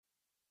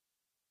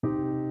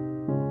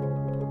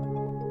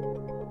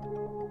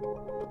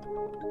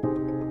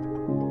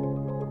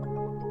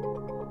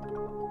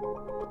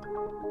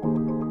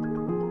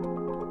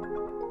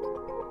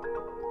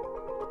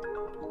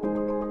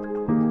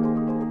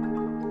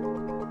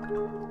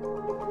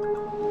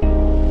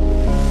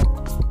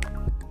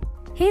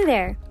Hey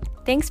there!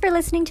 Thanks for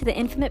listening to the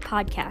Infinite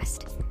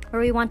Podcast,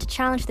 where we want to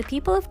challenge the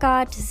people of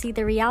God to see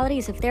the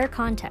realities of their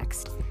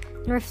context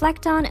and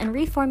reflect on and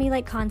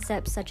reformulate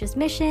concepts such as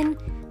mission,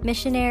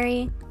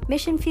 missionary,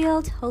 mission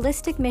field,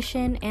 holistic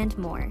mission, and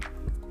more.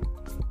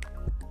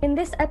 In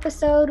this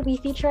episode, we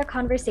feature a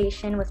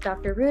conversation with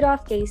Dr.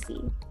 Rudolph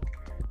Gacy.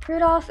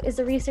 Rudolph is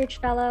a research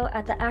fellow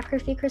at the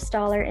Akrafi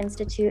Kristaller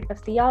Institute of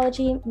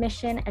Theology,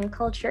 Mission, and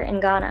Culture in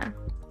Ghana.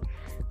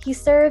 He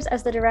serves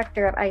as the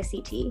director of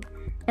ICT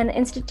and the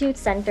Institute's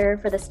Center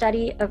for the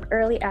Study of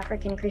Early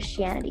African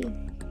Christianity.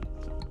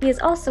 He is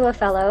also a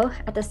fellow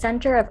at the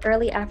Center of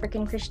Early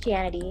African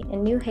Christianity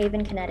in New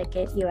Haven,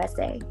 Connecticut,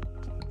 USA.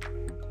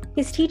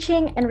 His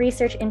teaching and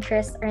research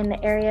interests are in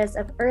the areas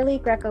of early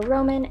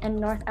Greco-Roman and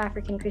North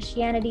African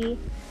Christianity,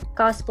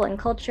 gospel and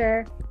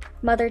culture,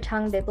 mother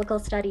tongue biblical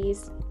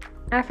studies,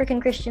 African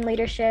Christian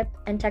leadership,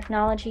 and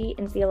technology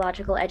in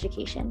theological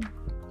education.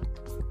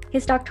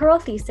 His doctoral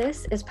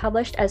thesis is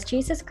published as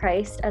Jesus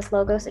Christ as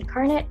Logos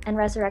Incarnate and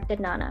Resurrected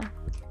Nana,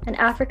 an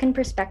African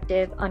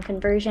perspective on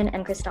conversion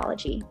and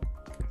Christology.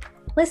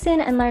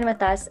 Listen and learn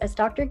with us as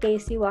Dr.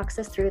 Gacy walks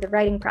us through the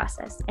writing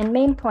process and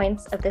main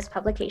points of this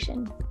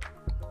publication.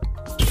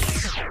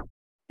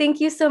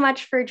 Thank you so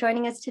much for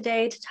joining us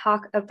today to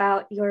talk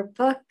about your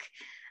book.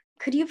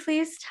 Could you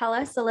please tell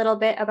us a little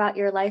bit about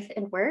your life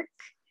and work?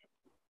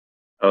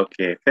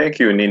 Okay, thank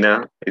you,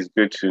 Nina. It's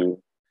good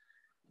to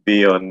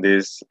be on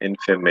this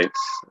Infinite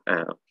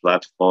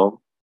platform.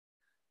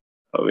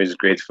 Always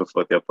grateful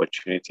for the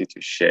opportunity to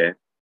share.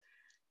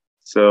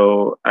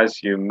 So,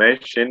 as you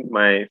mentioned,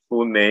 my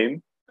full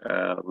name,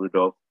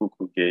 Rudolph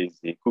Kuku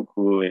Gacy.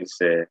 Kuku is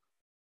a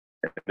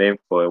name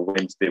for a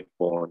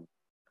Wednesday-born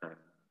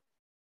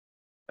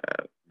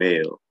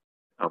male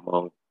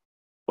among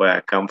where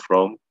I come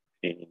from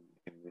in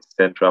the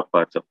central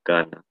part of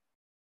Ghana.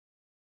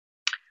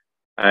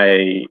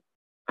 I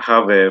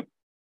have a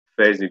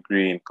first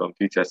degree in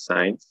computer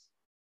science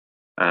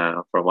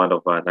from one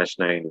of our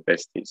national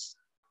universities.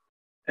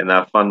 And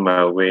I found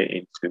my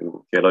way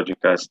into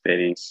theological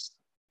studies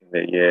in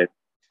the year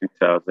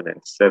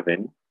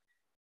 2007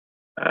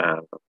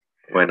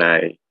 when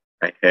I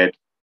heard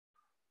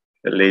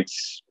the late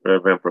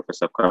Reverend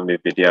Professor Kwame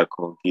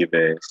Bediako give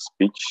a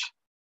speech.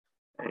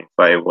 In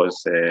fact, it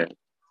was an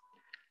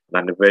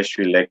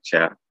anniversary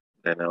lecture,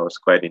 and I was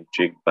quite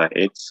intrigued by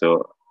it.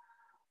 So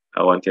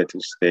I wanted to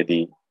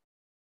study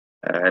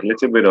a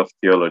little bit of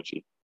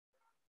theology.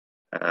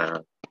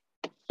 So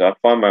I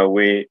found my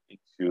way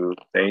into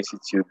the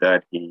institute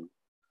that he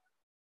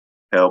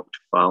helped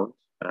found,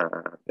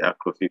 the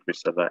Akrafi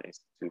Kristaller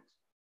Institute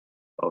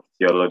of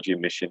Theology,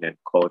 Mission, and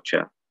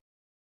Culture.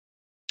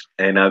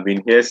 And I've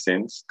been here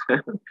since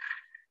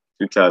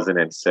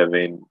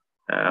 2007,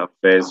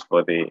 first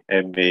for the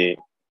MA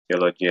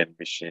Theology and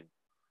Mission.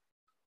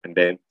 And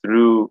then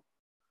through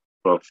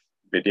Prof.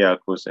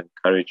 Bediako's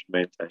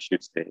encouragement, I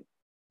should say,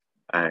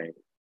 I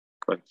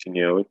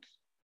continued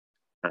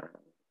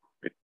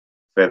with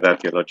further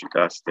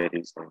theological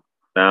studies. And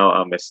now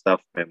I'm a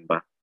staff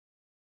member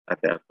at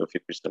the Akrafi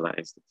Kristaller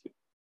Institute.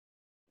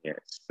 Yes,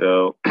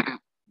 so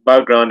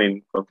background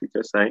in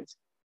computer science,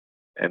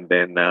 and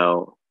then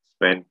now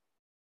spent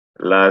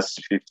the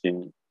last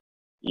 15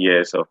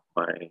 years of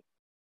my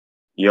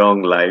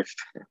young life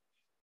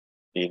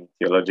in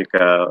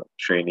theological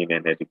training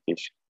and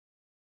education.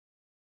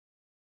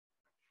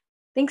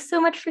 Thanks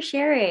so much for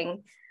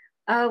sharing.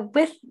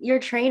 With your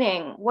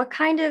training, what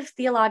kind of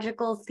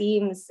theological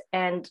themes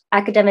and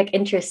academic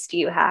interests do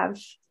you have?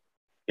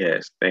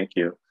 Yes, thank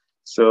you.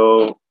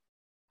 So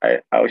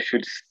I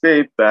should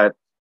say that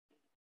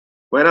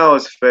when I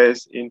was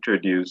first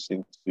introduced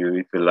into,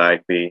 if you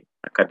like, the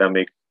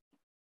academic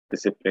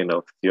discipline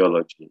of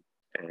theology,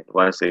 and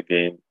once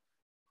again,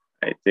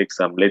 I take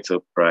some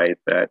little pride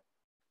that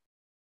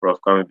Prof.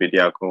 Kwame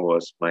Bediako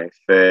was my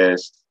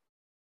first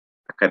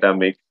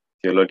academic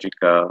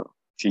theological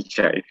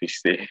teacher, if you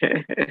say.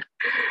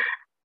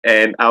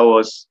 And I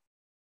was,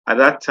 at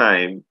that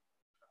time,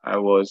 I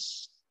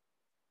was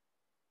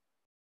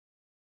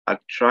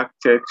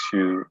attracted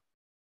to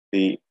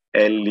the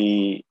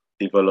early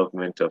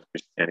development of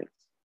Christianity,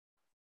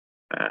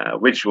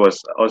 which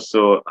was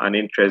also an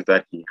interest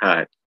that he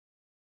had,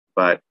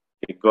 but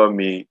it got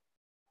me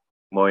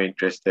more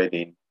interested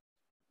in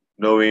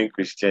knowing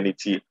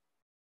Christianity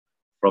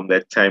from the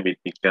time it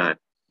began,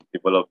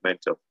 development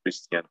of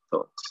Christian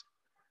thoughts.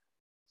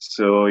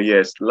 So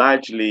yes,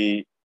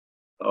 largely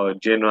or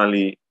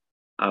generally,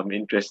 I'm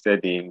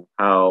interested in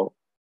how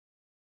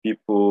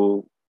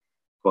people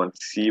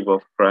conceive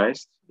of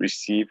Christ,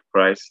 receive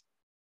Christ,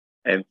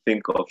 and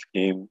think of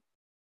him,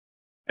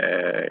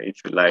 if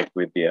you like,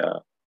 with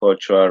their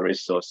cultural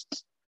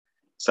resources,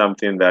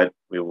 something that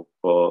we will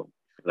call,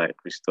 if you like,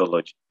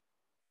 Christology.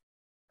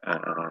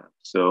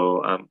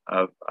 So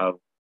I've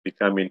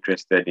become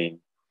interested in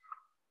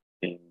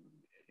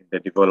the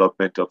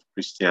development of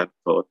Christian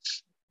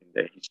thoughts in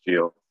the history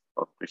of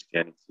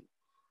Christianity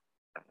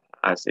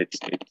as it's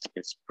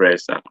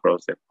expressed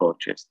across the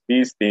cultures.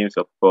 These themes,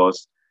 of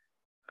course,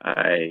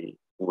 I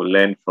will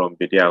learn from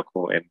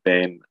Bediako and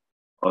then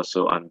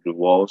also Andrew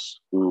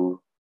Walls,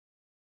 who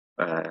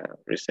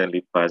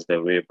recently passed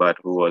away, but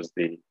who was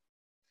the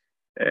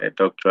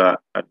doctoral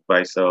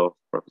advisor of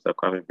Professor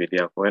Kwame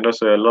Bediako, and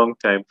also a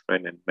longtime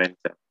friend and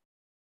mentor.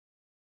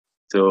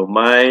 So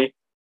my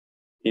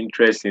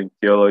interest in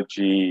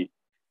theology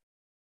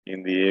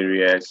in the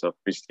areas of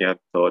Christian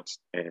thought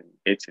and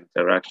its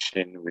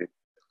interaction with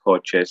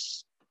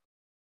cultures,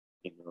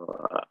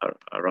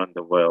 around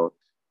the world.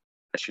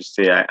 I should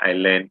say I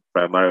learned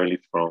primarily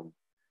from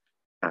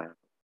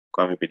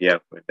Kwame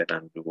Bediako and then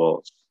Andrew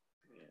Walls.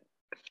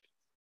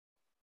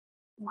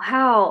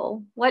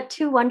 Wow, what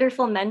two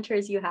wonderful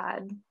mentors you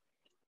had.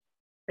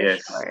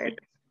 Yes. Sure.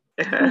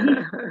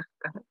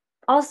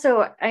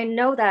 Also, I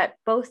know that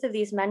both of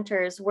these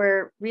mentors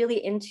were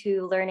really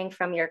into learning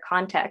from your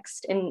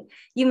context. And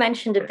you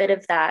mentioned a bit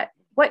of that.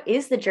 What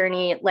is the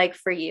journey like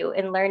for you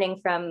in learning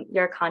from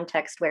your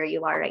context where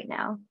you are right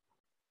now?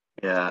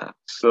 Yeah.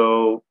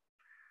 So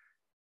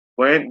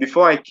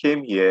before I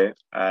came here,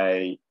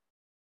 I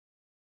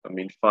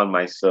found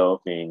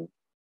myself in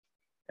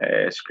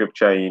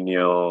Scripture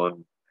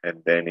Union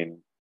and then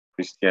in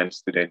Christian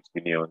Student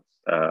Unions.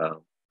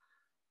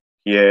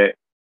 Here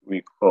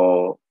we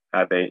call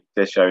at the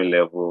tertiary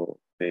level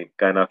the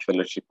Ghana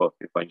Fellowship of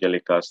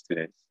Evangelical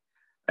Students.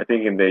 I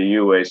think in the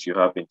US you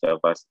have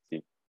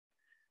InterVarsity.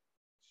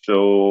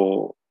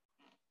 So,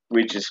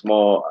 which is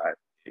more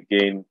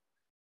again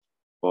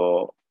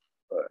for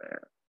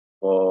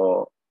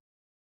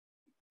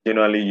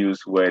generally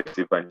used words,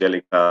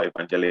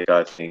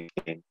 evangelical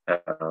thinking,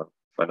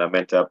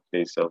 fundamental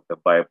place of the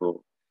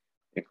Bible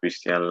in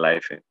Christian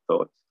life and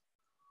thought.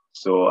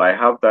 So I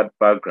have that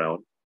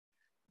background,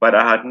 but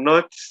I had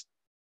not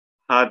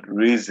had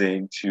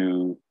reason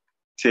to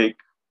take,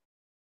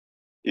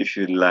 if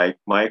you like,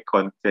 my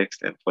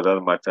context and for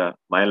that matter,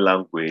 my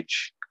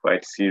language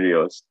quite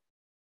serious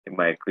in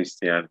my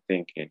Christian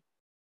thinking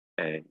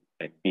and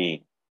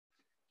being.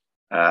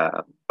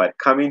 But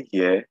coming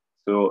here,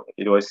 so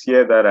it was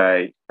here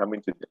that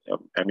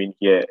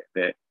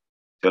the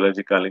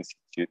Theological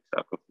Institute,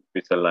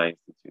 Peter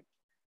Institute,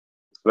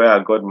 where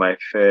I got my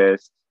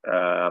first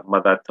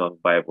mother tongue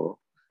Bible.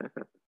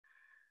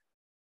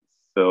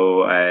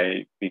 So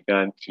I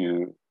began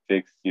to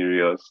take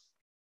serious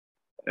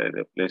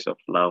the place of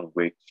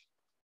language,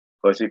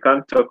 because you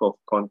can't talk of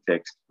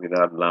context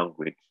without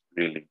language,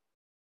 really.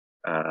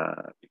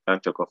 You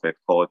can't talk of a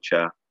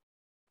culture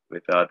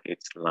without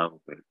its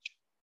language.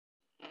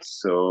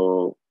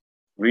 So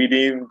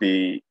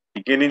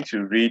beginning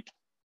to read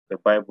the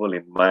Bible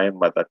in my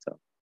mother tongue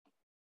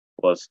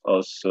was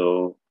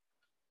also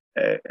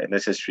a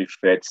necessary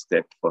first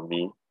step for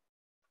me.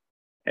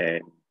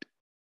 And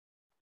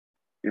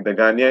in the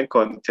Ghanaian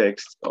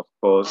context, of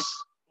course,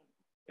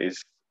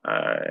 is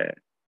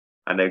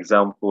an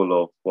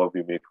example of what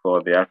we may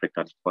call the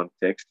African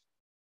context.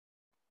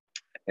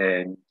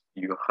 And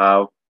you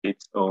have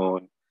its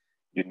own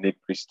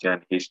unique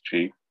Christian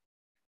history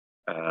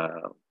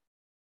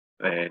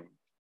and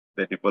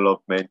the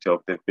development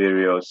of the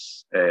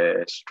various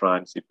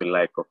strands, if you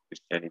like, of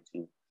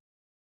Christianity.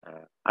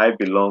 I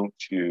belong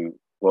to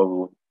what we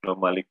would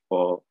normally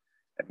call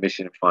a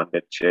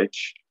mission-founded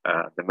church,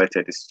 the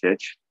Methodist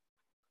Church.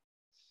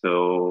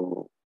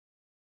 So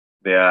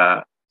there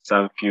are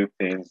some few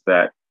things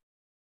that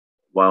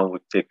one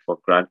would take for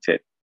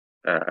granted.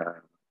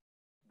 The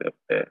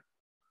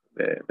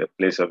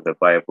place of the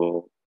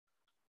Bible,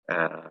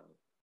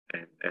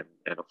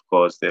 and of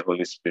course the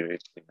Holy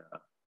Spirit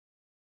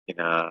in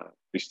our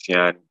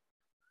Christian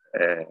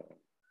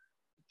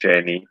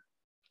journey.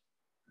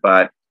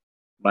 But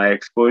my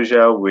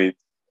exposure with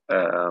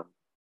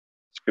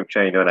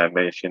Scripture Union, I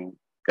mentioned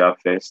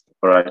GAFES, the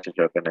Foreign Church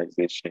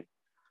Organization,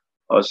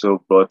 also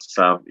brought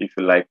some, if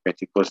you like,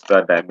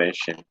 Pentecostal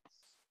dimension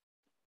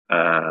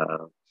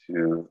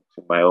to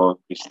my own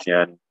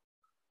Christian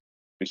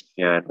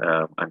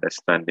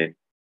understanding.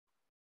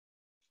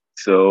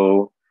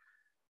 So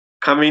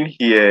coming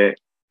here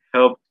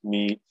helped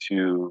me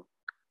to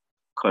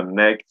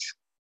connect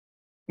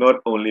not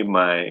only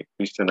my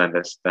Christian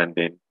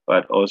understanding,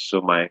 but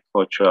also my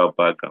cultural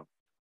background.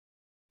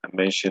 I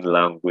mentioned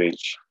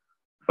language,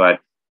 but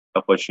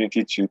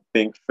opportunity to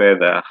think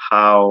further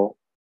how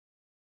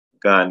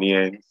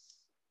Ghanaians,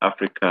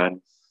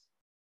 Africans,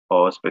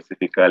 or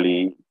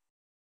specifically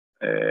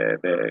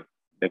the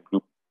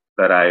group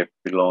that I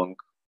belong,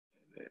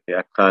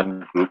 the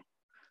Akan group,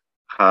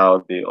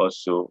 how they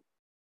also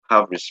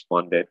have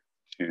responded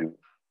to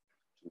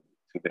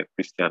the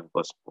Christian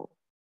gospel,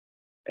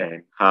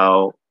 and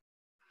how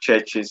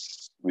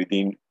churches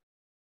within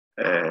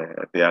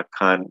the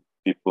Akan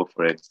people,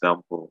 for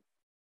example,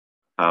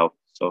 have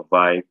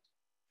survived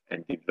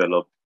and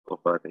developed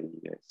over the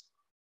years.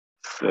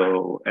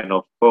 So, and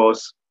of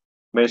course,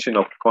 mention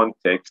of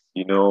context,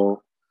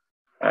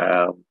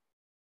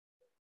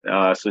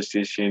 our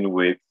association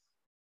with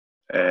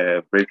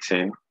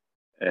Britain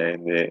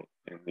and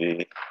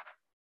in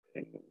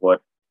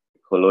what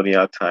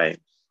colonial times.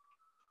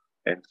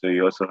 And so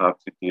you also have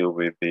to deal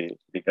with the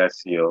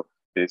legacy of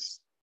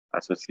this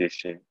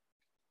association,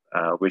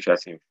 which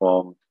has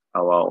informed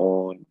our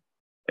own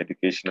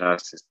educational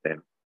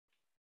system.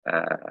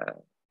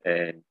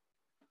 And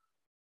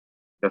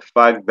the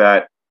fact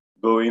that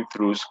going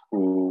through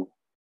school,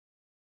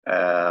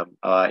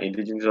 our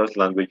indigenous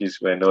languages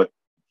were not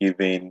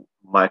given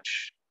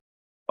much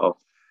of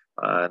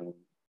an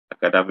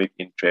academic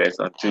interest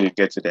until you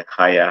get to the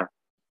higher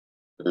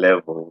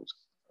levels.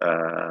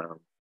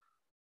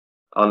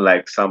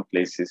 Unlike some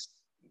places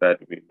that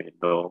we may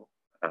know,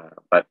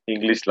 but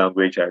English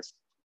language has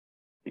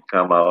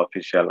become our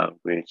official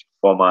language,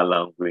 formal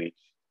language,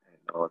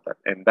 and all that.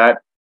 And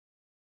that,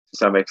 to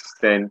some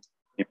extent,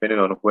 depending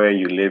on where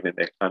you live in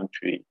the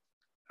country,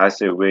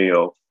 has a way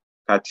of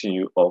cutting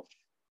you off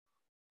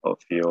of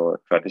your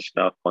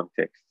traditional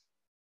context.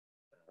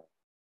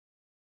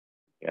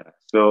 Yeah.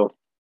 So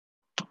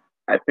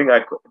I think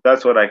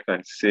that's what I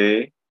can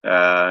say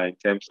in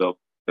terms of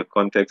the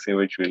context in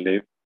which we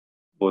live,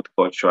 both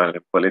cultural and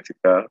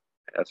political,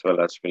 as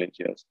well as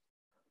religious.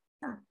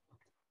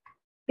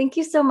 Thank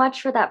you so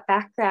much for that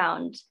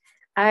background.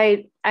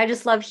 I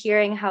just love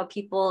hearing how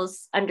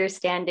people's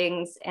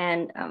understandings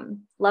and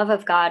love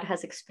of God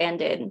has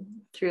expanded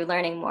through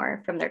learning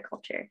more from their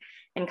culture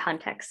and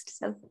context.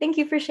 So thank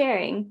you for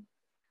sharing.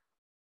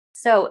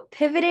 So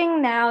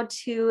pivoting now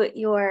to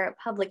your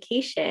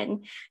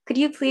publication, could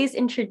you please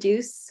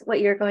introduce what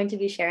you're going to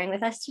be sharing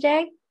with us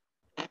today?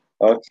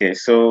 Okay,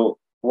 so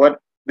what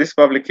this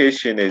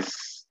publication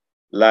is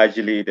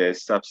largely the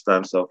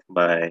substance of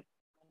my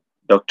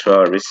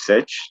doctoral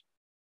research,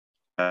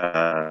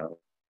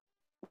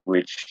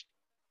 which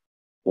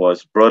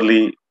was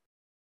broadly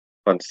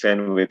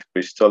concerned with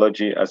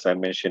Christology, as I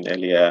mentioned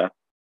earlier,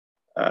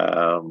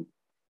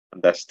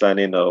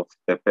 understanding of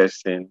the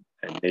person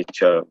and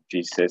nature of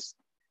Jesus,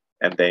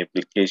 and the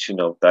implication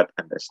of that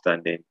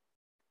understanding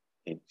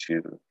in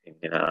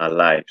our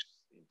lives,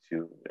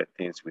 into the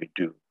things we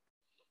do.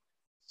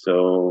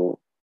 So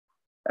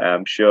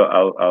I'm sure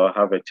I'll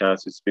have a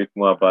chance to speak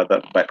more about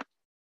that, but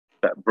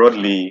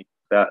broadly,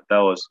 that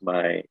was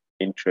my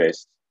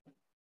interest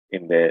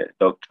in the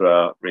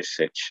doctoral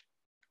research.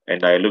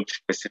 And I looked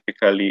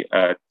specifically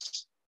at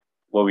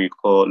what we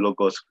call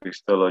Logos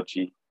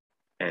Christology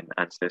and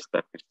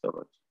Ancestor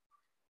Christology.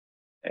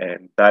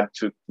 And that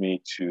took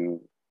me to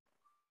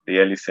the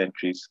early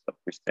centuries of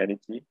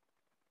Christianity,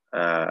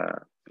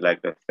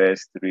 like the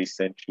first 3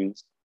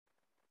 centuries,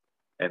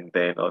 and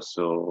then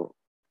also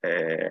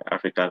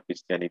African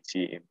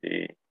Christianity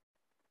in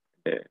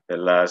the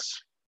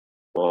last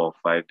 4 or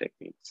 5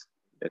 decades.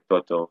 The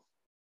thought of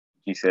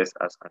Jesus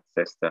as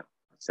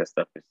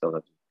ancestor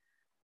Christology.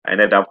 I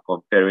ended up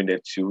comparing the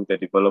two, the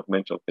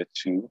development of the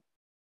two,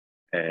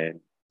 and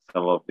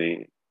some of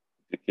the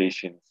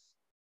implications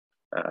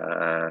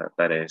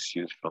that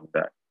ensues from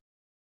that.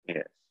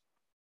 Yes.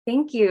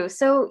 Thank you.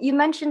 So you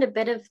mentioned a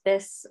bit of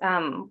this,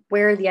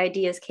 where the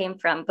ideas came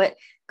from, but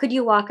could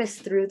you walk us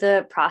through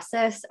the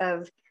process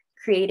of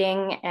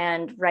creating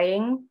and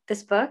writing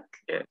this book?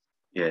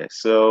 Yeah.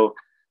 So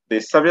the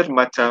subject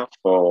matter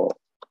for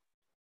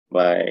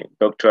my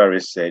doctoral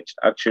research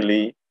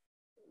actually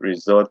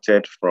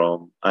resulted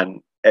from an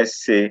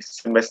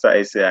semester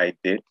essay I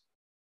did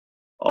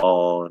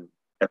on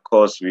a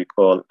course we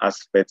call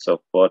Aspects of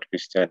Broad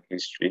Christian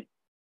History.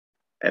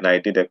 And I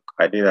did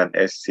an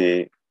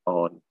essay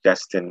on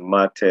Justin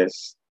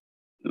Martyr's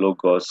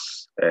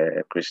Logos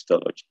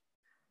Christology.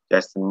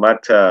 Justin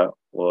Martyr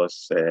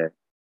was an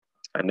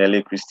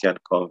early Christian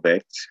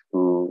convert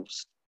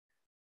whose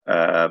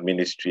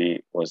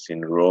ministry was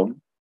in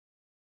Rome.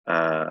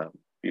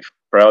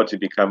 Prior to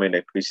becoming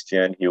a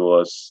Christian, he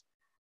was,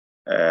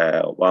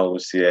 one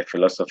would say, a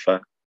philosopher,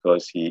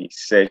 because he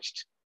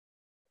searched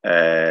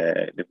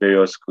the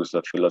various schools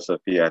of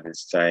philosophy at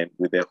his time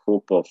with the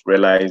hope of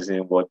realizing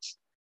what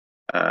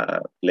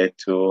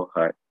Plato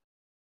had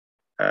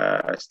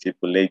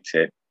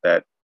stipulated,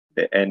 that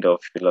the end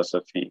of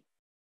philosophy,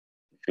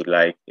 if you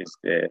like, is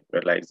the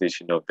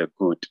realization of the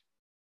good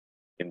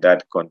in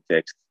that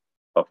context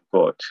of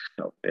God,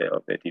 of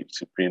the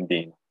supreme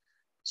being.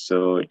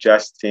 So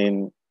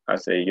Justin,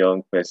 as a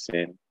young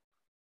person,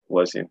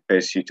 was in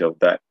pursuit of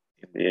that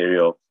in the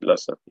area of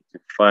philosophy, to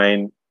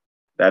find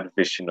that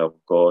vision of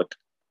God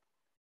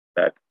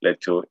that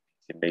Plato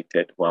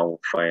intimated one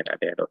will find at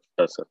the end of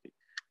philosophy.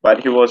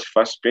 But he was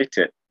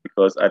frustrated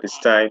because at this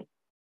time,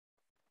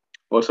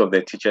 most of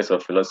the teachers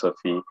of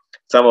philosophy,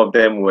 some of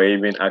them were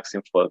even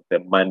asking for the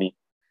money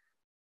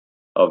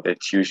of the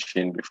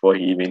tuition before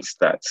he even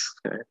starts.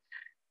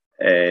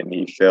 And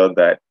he felt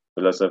that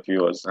philosophy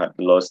had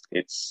lost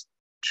its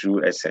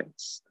true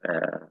essence.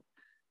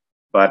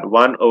 But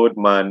one old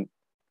man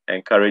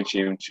encouraged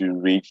him to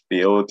read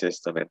the Old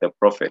Testament, the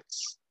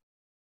prophets,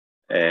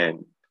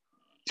 and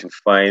to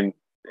find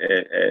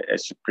a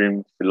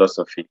supreme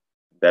philosophy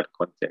in that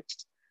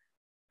context.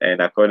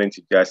 And according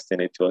to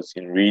Justin, it was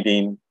in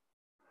reading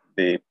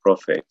the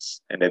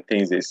prophets and the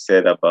things they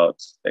said about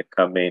the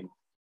coming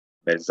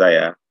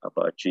Messiah,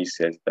 about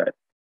Jesus, that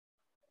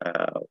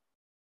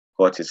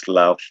caught his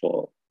love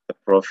for the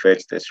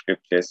prophets, the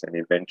scriptures, and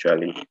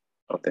eventually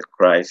of the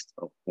Christ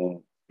of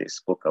whom they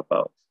spoke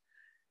about.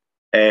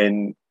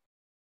 And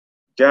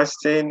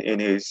Justin, in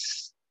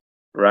his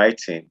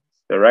writings,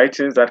 the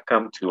writings that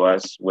come to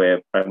us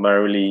were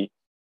primarily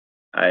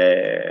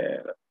a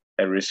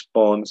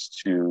response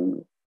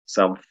to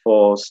some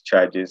false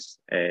charges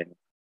and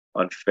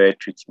unfair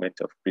treatment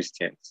of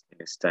Christians in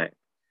his time.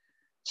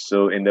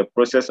 So, in the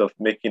process of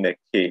making a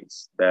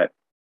case that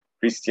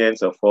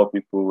Christians of all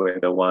people were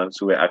the ones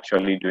who were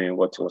actually doing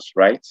what was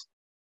right,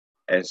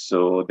 and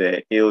so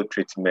the ill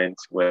treatment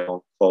were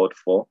uncalled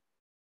for,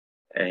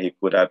 and he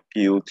could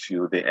appeal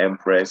to the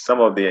emperors.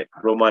 Some of the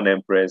Roman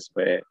emperors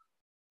were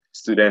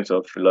students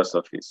of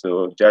philosophy,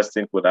 so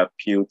Justin could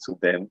appeal to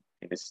them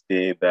in his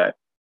day that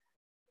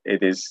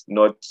it is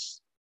not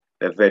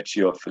the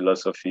virtue of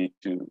philosophy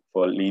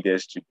for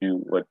leaders to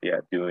do what they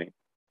are doing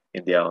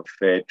in their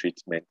unfair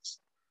treatments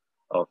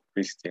of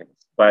Christians.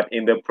 But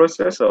in the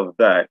process of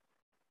that,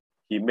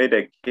 he made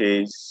a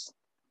case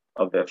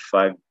of the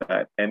fact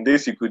that, and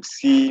this you could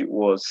see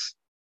was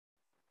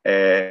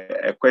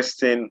a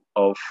question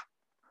of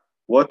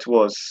what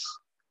was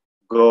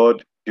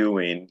God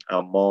doing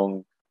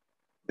among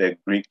the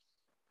Greek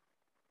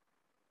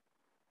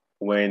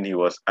when he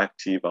was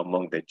active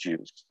among the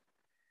Jews.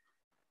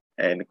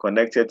 And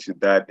connected to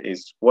that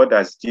is, what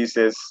does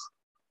Jesus,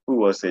 who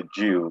was a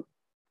Jew,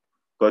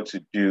 got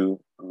to do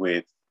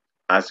with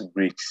us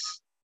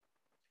Greeks?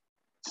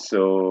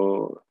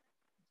 So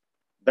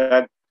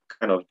that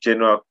kind of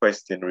general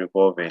question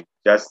revolving,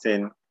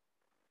 Justin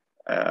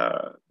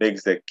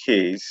makes the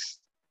case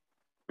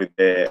with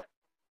the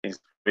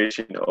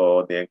inspiration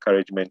or the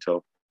encouragement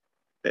of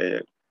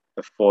the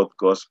fourth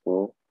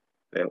gospel,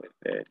 the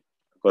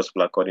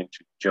gospel according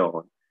to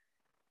John,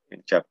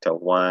 in chapter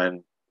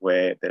 1,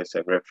 where there's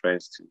a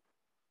reference to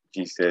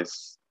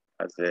Jesus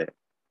as the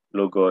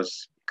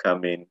Logos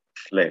becoming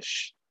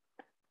flesh.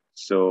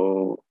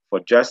 So for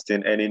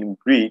Justin, and in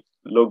Greek,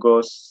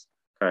 Logos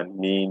can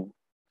mean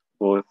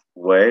both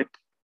word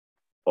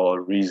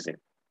or reason.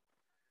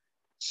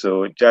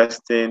 So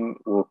Justin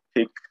will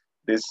pick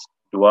this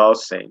dual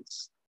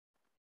sense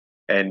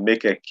and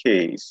make a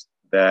case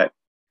that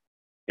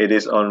it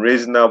is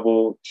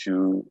unreasonable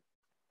to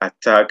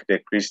attack the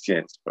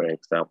Christians, for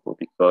example,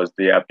 because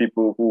they are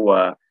people who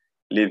are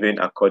living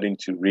according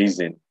to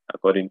reason,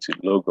 according to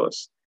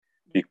Logos,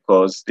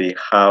 because they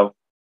have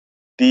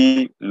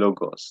the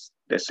Logos,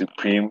 the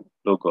supreme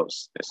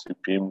Logos, the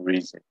supreme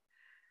reason.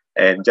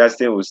 And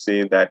Justin will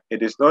say that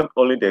it is not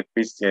only the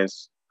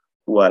Christians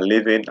who are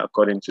living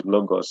according to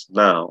Logos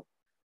now,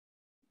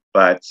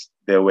 but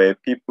there were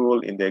people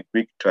in the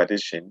Greek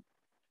tradition,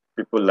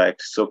 people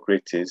like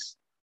Socrates,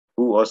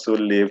 who also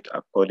lived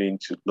according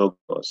to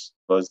Logos,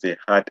 because they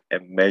had a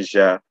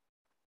measure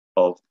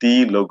of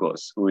the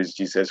Logos, who is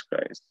Jesus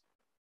Christ,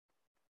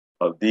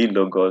 of the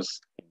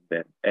Logos in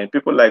them. And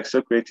people like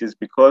Socrates,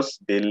 because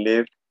they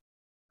lived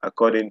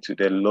according to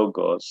the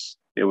Logos,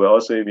 they were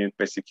also even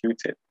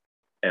persecuted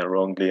and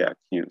wrongly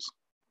accused.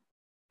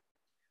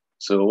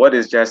 So what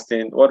was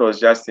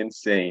Justin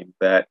saying?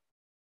 That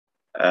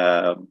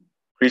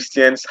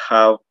Christians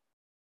have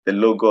the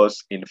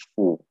Logos in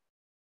full.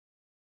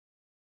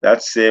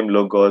 That same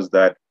Logos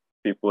that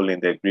people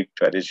in the Greek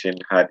tradition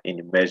had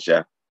in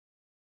measure,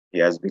 he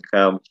has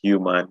become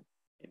human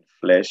in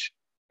flesh,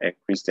 and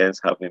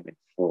Christians have him in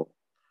full.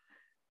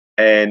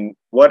 And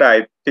what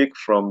I pick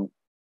from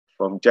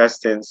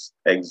Justin's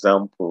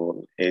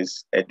example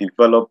is a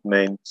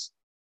development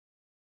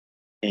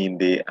in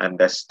the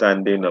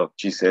understanding of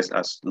Jesus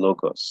as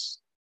Logos,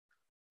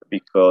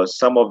 because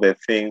some of the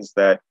things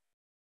that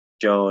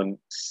John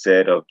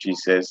said of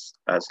Jesus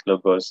as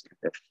Logos in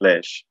the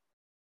flesh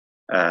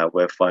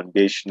were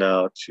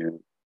foundational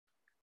to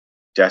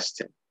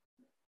Justin.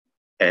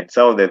 And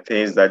some of the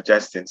things that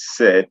Justin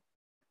said,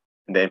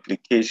 the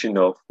implication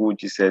of who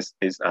Jesus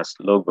is as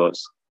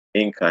Logos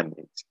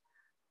incarnate,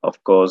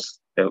 of course,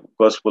 the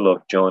Gospel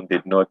of John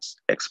did not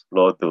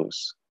explore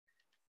those,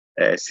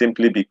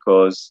 simply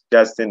because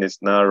Justin is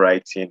now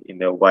writing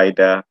in a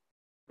wider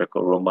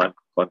Greco-Roman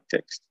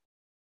context.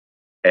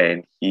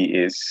 And he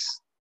is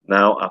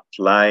now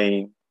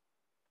applying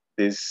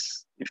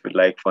this, if you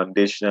like,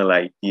 foundational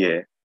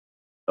idea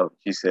of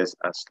Jesus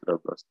as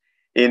Logos.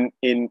 In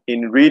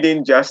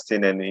reading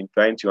Justin and in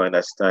trying to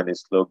understand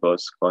his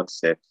Logos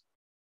concept,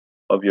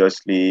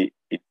 obviously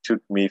it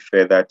took me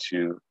further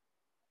to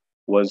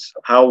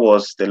how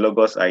was the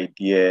Logos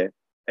idea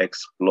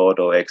explored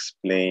or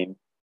explained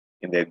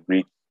in the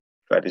Greek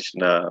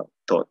traditional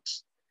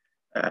thoughts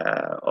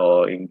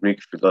or in Greek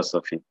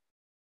philosophy.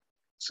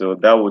 So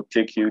that would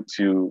take you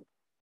to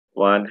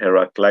one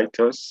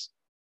Heraclitus,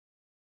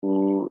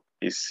 who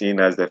is seen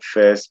as the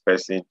first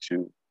person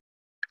to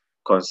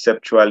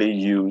conceptually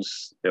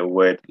use the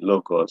word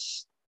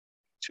Logos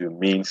to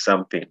mean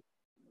something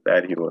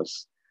that he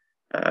was.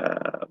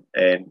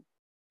 And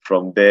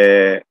from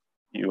there,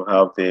 you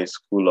have the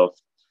school of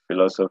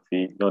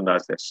philosophy known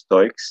as the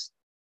Stoics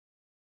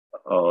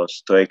or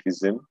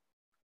Stoicism,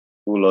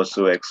 who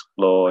also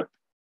explored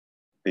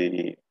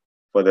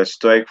for the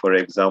Stoic, for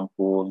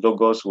example,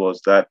 Logos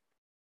was that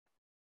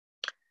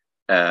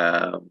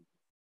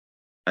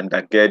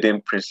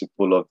undergirding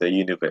principle of the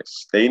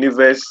universe. The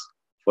universe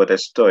for the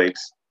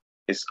Stoics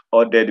is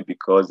ordered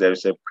because there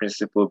is a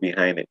principle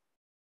behind it.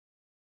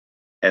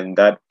 And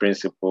that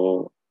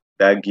principle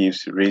that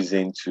gives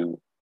reason to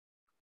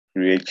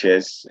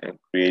creatures and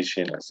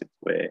creation, as it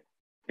were,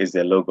 is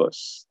the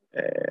Logos.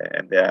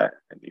 And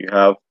you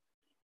have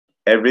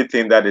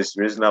everything that is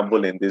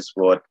reasonable in this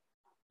world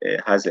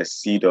has a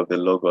seed of the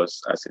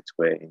Logos, as it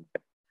were.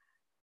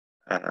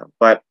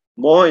 But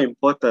more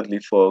importantly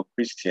for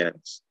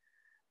Christians,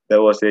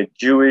 there was a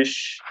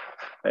Jewish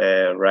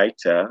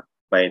writer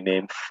by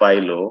name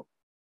Philo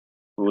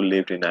who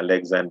lived in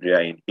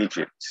Alexandria in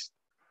Egypt.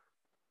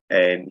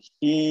 And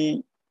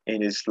he,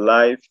 in his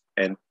life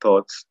and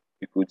thoughts,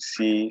 you could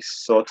see,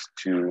 sought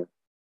to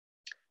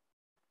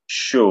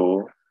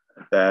show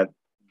that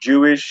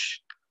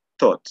Jewish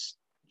thoughts,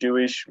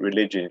 Jewish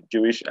religion,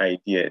 Jewish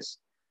ideas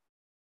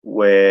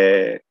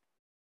were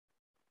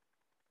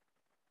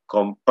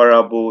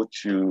comparable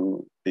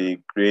to the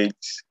great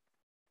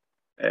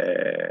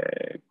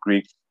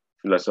Greek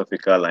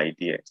philosophical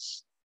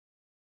ideas,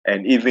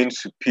 and even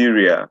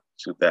superior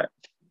to that.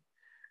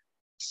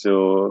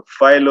 So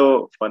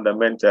Philo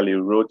fundamentally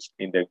wrote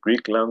in the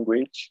Greek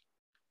language,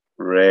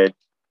 read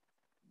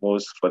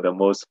for the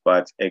most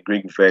part, a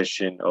Greek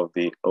version of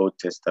the Old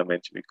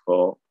Testament we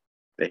call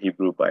the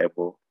Hebrew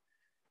Bible.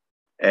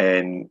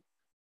 And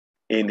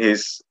in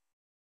his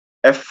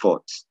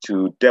efforts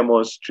to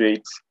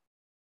demonstrate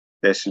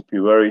the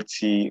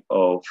superiority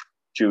of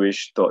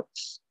Jewish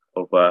thoughts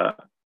over,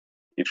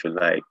 if you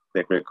like,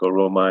 the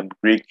Greco-Roman,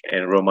 Greek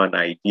and Roman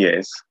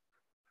ideas,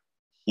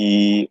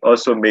 he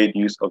also made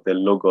use of the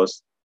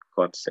Logos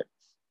concept.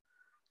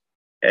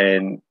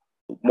 And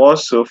more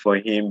so for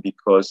him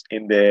because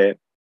in the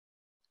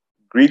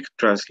Greek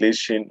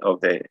translation of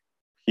the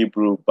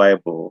Hebrew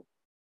Bible,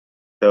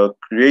 the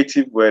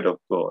creative word of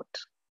God,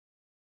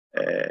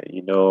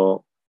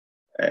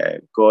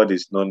 God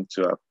is known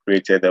to have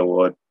created the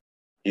world.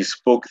 He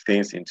spoke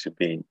things into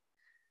being.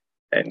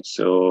 And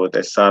so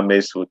the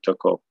psalmist will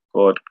talk of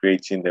God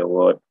creating the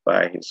world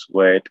by his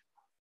word,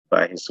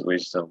 by his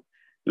wisdom.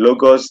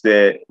 Logos,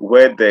 the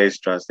word there is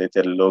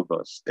translated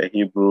Logos. The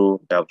Hebrew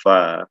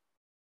davar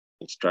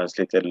is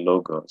translated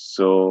Logos.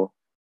 So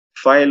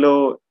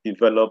Philo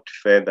developed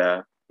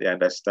further the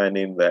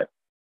understanding that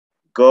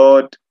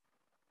God,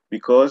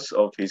 because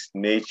of his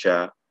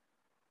nature,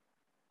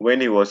 when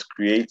he was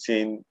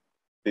creating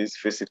this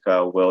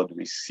physical world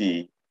we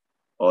see,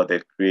 or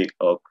the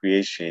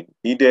creation,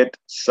 needed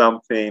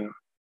something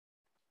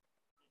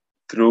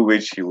through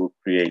which he would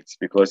create,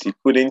 because he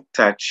couldn't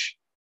touch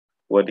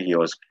what he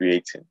was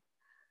creating.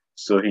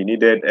 So he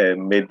needed a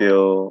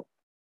middle,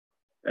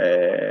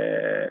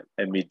 a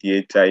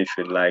mediator, if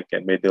you like,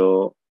 a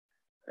middle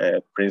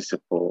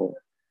principle.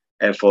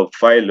 And for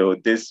Philo,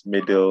 this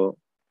middle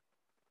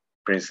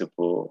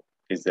principle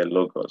is the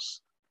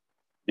Logos,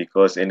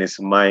 because in his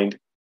mind,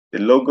 the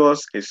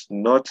Logos is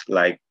not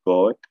like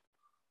God,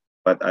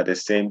 but at the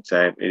same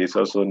time, it is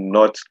also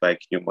not like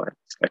human.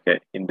 It's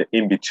like in the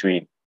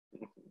in-between.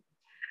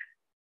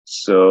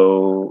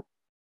 So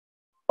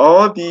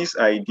all these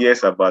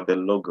ideas about the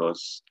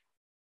Logos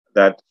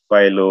that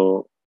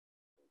Philo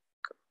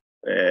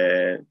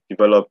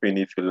developing,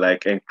 if you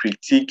like, and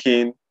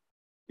critiquing,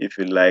 if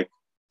you like,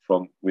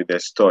 with the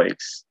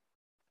Stoics,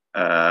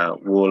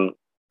 will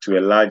to a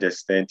large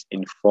extent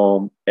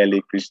inform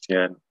early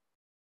Christian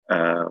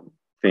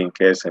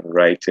thinkers and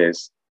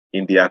writers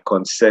in their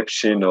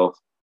conception of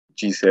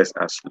Jesus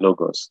as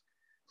Logos,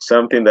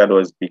 something that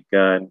was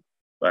begun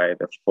by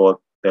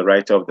the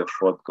writer of the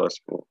fourth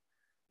gospel,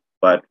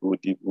 but will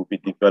be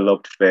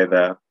developed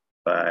further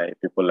by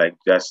people like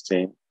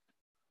Justin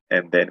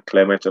and then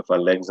Clement of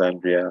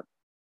Alexandria,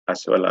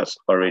 as well as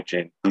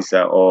Origen. These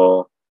are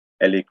all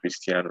early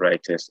Christian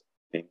writers,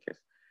 thinkers.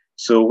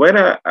 So when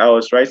I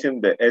was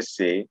writing the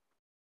essay,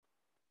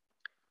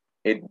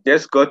 it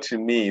just got to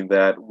me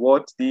that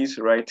what these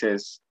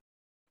writers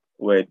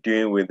were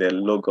doing with the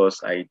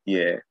Logos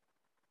idea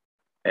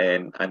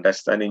and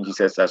understanding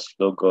Jesus as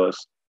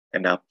Logos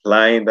and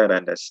applying that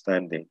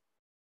understanding,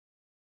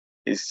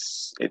 it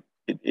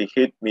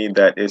hit me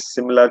that it's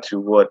similar to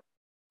what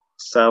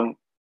some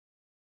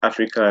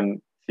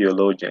African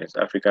theologians,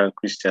 African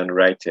Christian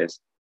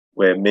writers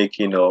were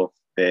making of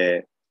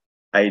the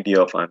idea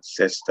of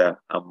ancestor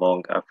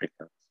among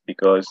Africans,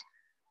 because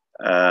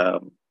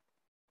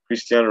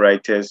Christian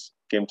writers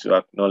came to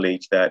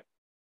acknowledge that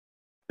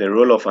the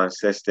role of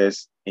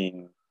ancestors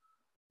in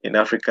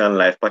African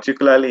life,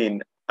 particularly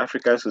in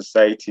African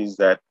societies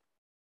that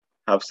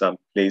have some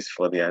place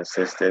for the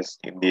ancestors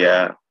in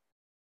their,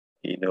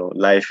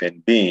 life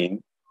and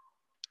being,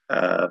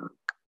 the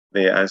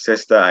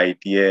ancestor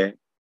idea,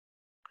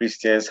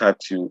 Christians had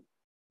to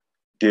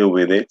deal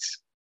with it,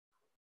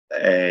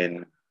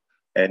 and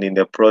in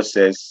the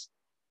process,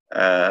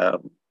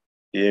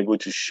 be able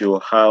to show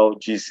how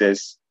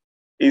Jesus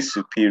is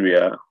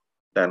superior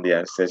than the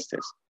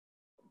ancestors.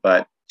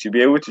 But to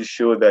be able to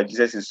show that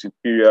Jesus is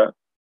superior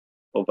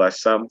over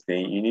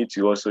something, you need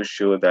to also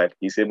show that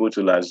he's able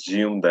to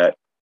assume that,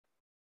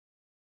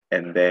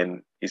 and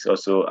then is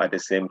also at the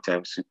same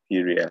time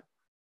superior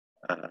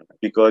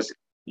because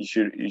you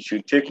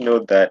should take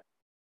note that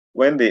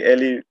when the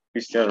early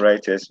Christian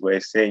writers were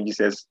saying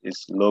Jesus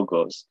is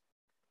Logos,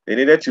 they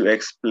needed to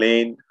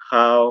explain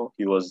how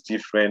he was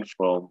different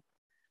from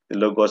the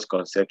Logos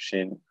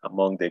conception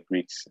among the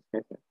Greeks.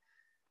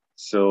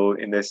 So,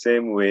 in the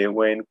same way,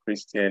 when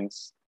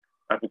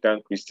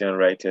African Christian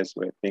writers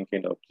were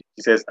thinking of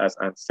Jesus as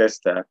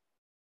ancestor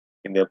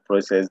in the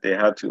process, they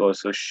had to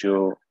also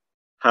show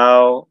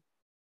how,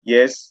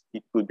 yes,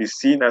 he could be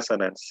seen as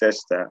an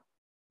ancestor,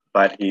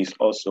 but he is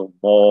also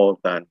more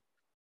than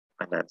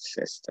an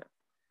ancestor.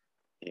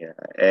 Yeah,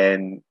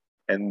 and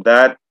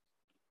that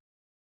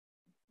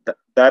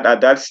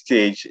at that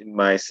stage in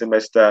my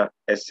semester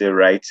essay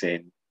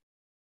writing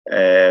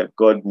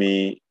got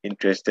me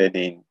interested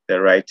in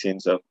the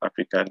writings of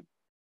African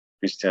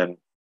Christian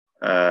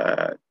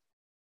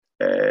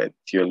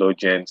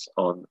theologians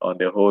on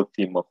the whole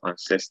theme of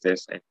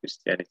ancestors and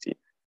Christianity.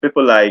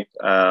 People like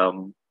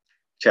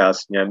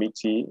Charles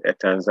Nyamiti, a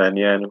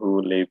Tanzanian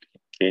who lived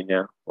in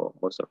Kenya for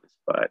most of his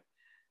part,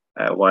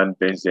 one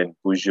Vincent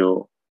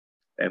Pujo,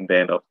 and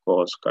then of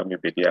course Kwame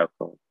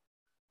Bediako,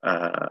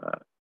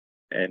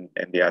 and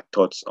their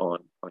thoughts on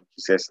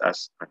Jesus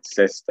as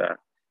ancestor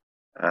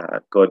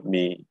got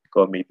me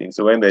thinking.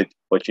 So when the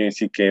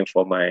opportunity came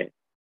for my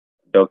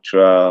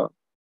doctoral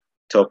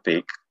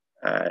topic,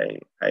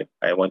 I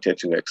wanted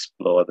to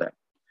explore that.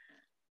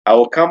 I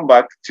will come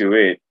back to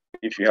it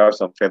if you have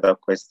some further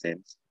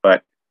questions,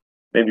 but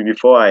maybe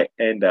before I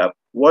end up,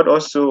 what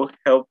also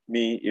helped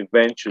me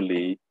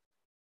eventually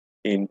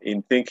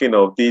in thinking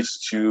of these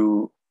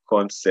two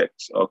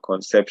concepts or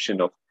conception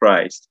of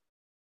Christ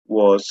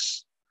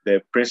was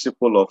the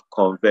principle of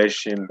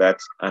conversion that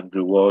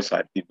Andrew Walls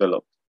had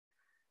developed.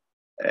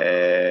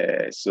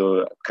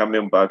 So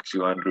coming back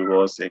to Andrew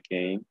Walls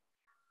again,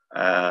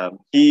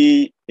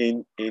 he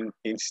in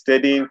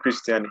studying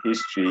Christian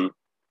history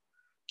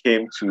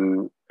came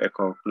to a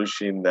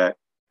conclusion that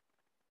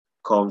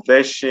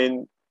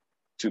conversion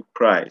to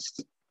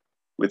Christ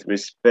with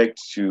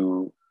respect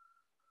to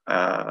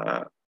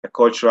a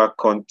cultural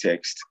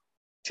context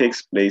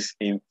takes place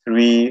in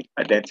 3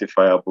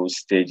 identifiable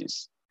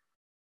stages.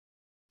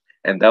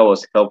 And that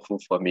was helpful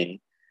for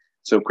me.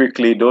 So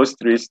quickly, those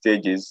 3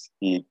 stages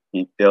he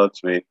dealt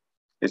with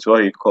is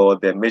what he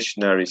called the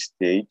missionary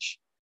stage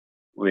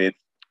with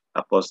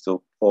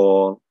Apostle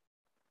Paul.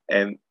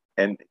 And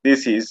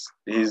this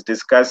he's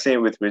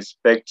discussing with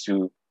respect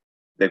to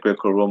the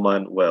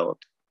Greco-Roman world.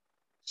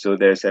 So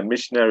there's a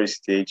missionary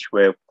stage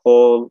where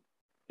Paul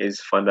is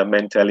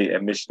fundamentally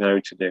a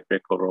missionary to the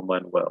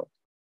Greco-Roman world.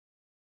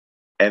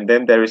 And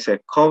then there is a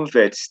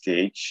convert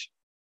stage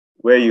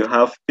where you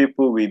have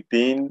people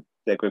within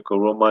the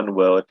Greco-Roman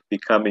world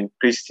becoming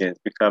Christians,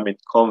 becoming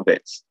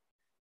converts.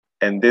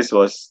 And this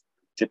was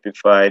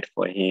typified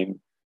for him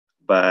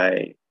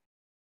by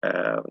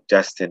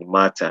Justin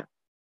Martyr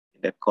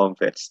in the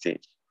convert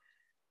stage.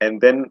 And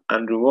then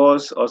Andrew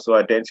Walls also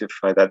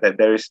identified that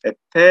there is a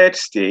 3rd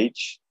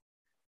stage,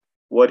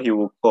 what he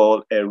will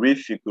call a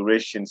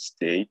refiguration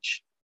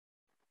stage,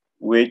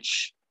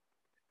 which,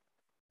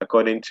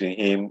 according to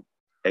him,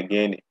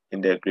 again,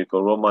 in the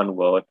Greco-Roman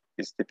world,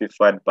 is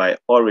typified by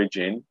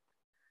Origen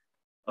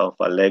of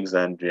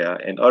Alexandria.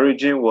 And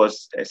Origen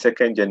was a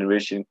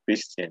 2nd-generation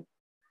Christian.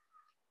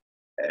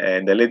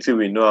 And the little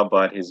we know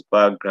about his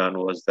background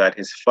was that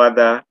his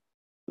father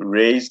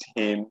raised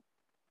him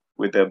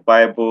with the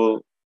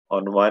Bible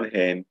on one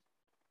hand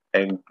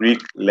and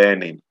Greek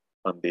learning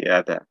on the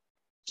other.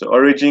 So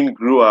Origen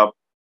grew up,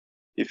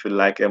 if you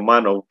like, a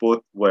man of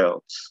both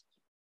worlds.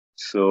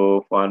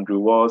 So for Andrew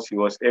Walls, he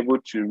was able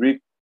to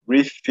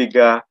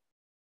refigure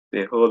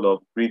the whole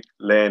of Greek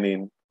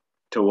learning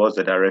towards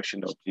the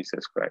direction of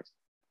Jesus Christ.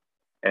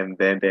 And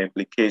then the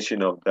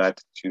implication of that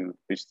to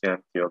Christian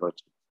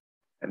theology.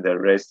 And the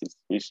rest is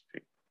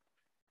history.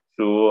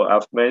 So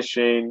I've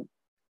mentioned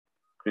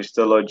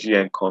Christology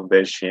and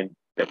conversion,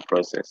 the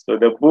process. So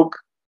the book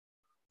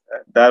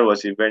that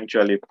was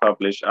eventually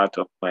published out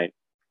of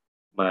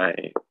my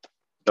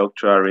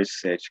doctoral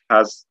research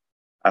has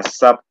a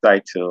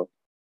subtitle,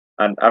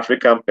 An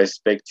African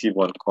Perspective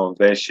on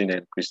Conversion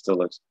and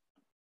Christology.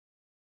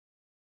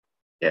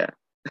 Yeah.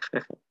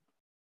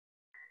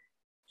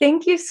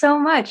 Thank you so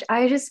much.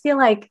 I just feel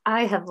like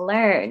I have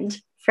learned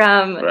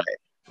from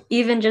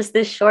even just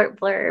this short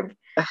blurb.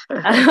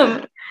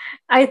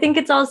 I think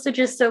it's also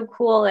just so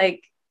cool.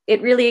 Like,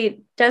 it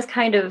really does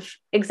kind of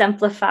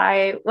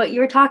exemplify what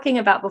you were talking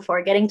about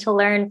before, getting to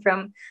learn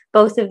from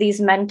both of these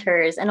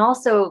mentors and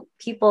also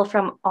people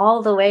from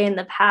all the way in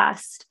the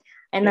past,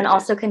 and then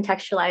also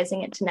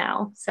contextualizing it to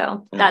now.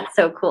 So that's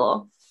so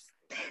cool.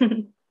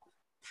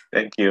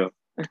 Thank you.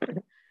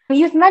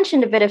 You've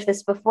mentioned a bit of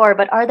this before,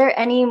 but are there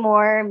any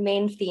more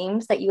main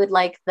themes that you would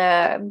like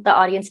the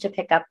audience to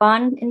pick up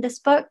on in this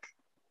book?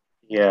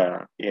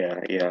 Yeah.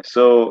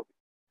 So,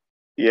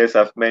 yes,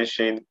 I've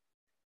mentioned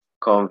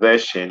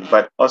conversion,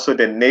 but also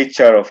the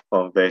nature of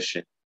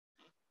conversion,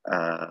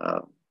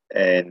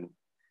 and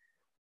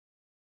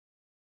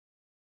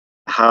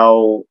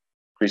how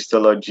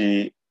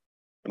Christology,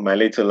 in my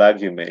little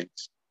argument,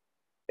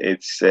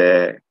 it's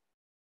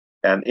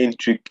an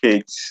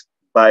intricate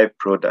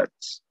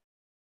byproduct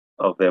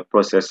of the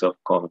process of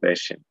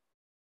conversion.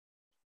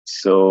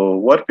 So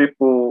when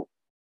people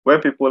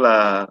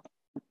are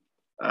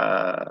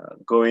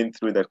going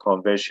through the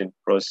conversion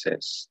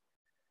process,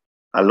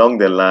 along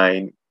the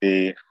line,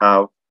 they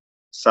have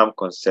some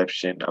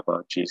conception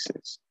about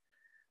Jesus.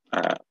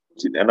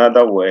 In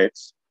other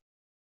words,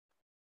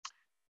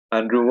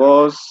 Andrew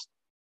Walls,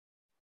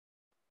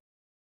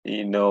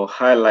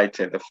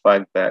 highlighted the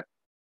fact that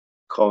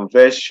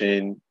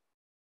conversion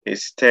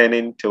is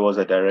turning towards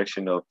the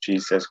direction of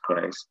Jesus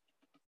Christ,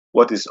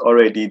 what is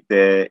already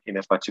there in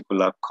a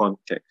particular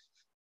context.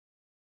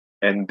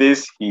 And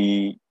this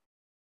he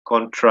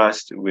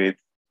contrasts with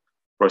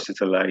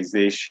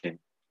proselytization.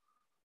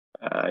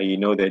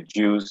 The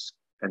Jews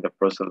and the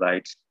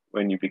proselytes,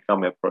 when you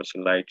become a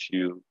proselyte,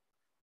 you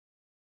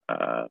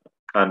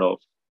kind of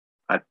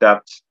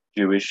adapt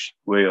Jewish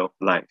way of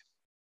life,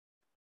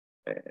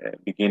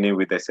 beginning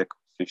with the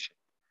circumcision.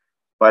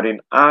 But in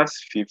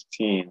Acts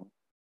 15,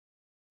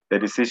 the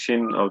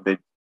decision of the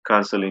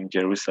council in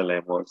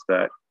Jerusalem was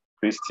that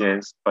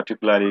Christians,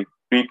 particularly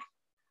Greek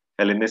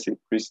Hellenistic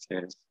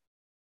Christians,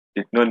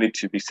 did not need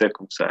to be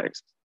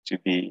circumcised to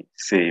be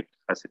saved,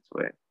 as it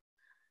were.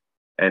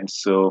 And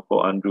so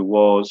for Andrew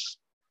Walls,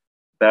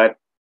 that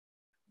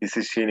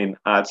decision in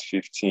Acts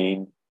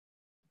 15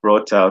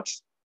 brought out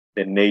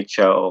the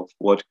nature of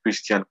what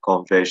Christian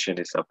conversion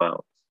is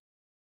about.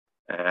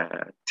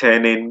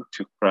 Turning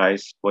to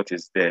Christ, what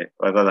is there,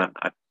 rather than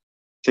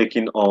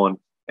taking on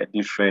a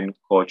different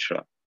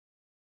cultural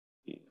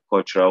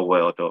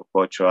world or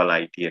cultural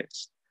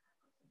ideas,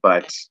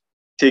 but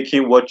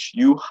taking what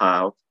you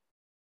have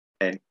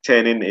and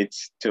turning it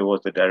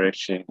towards the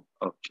direction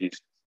of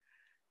Jesus.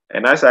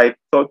 And as I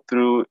thought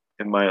through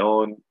in my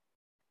own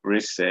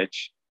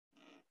research,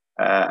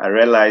 I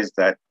realized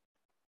that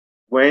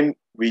when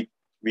we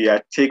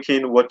are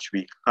taking what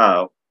we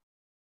have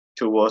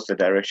towards the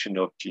direction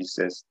of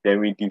Jesus, then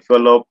we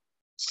develop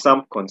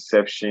some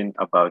conception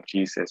about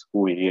Jesus,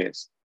 who he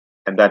is,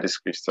 and that is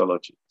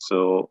Christology.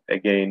 So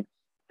again,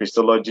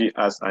 Christology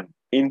as an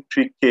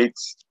intricate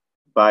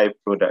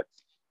byproduct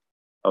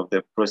of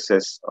the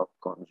process of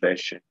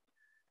conversion.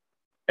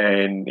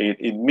 And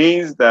it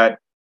means that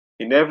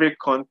in every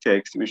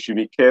context, we should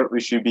be careful, we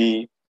should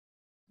be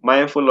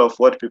mindful of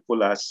what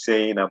people are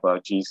saying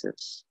about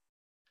Jesus.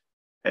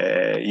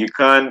 You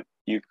can't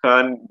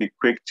be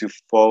quick to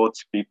fault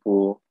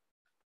people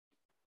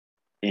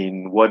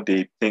in what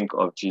they think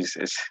of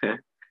Jesus.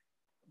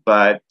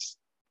 But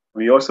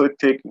we also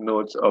take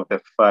note of the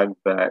fact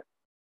that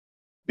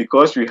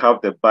because we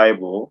have the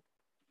Bible,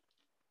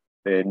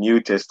 the New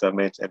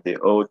Testament and the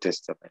Old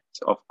Testament,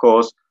 of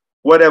course,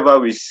 whatever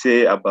we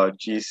say about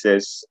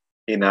Jesus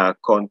in our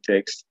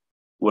context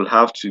will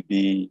have to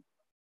be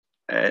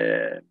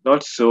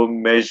not so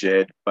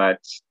measured, but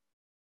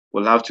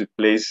will have to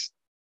place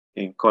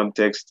in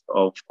context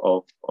of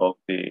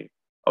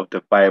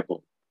the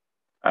Bible.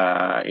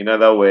 In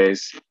other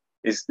words,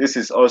 this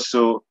is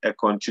also a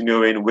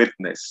continuing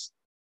witness,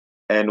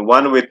 and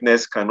one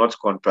witness cannot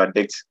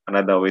contradict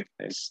another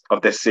witness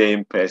of the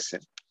same person.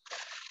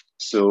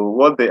 So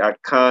what the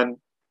Akan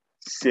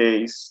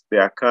says,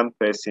 the Akan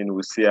person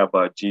will say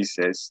about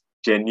Jesus,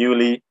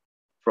 genuinely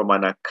from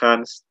an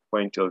Akan's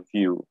point of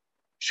view,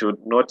 should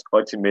not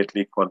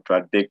ultimately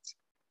contradict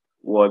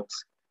what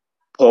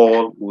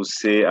Paul will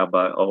say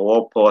about, or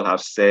what Paul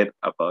has said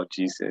about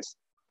Jesus,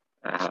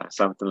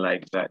 something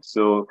like that.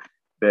 So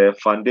the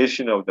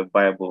foundation of the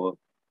Bible,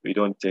 we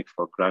don't take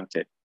for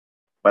granted.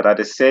 But at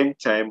the same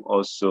time,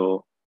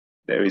 also,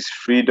 there is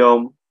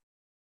freedom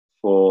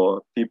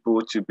for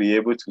people to be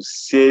able to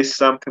say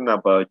something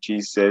about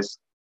Jesus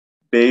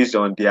based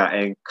on their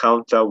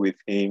encounter with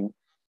him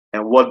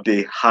and what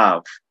they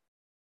have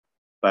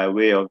by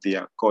way of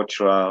their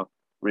cultural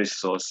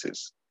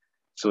resources.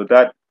 So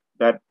that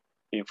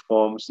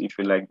informs, if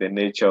you like, the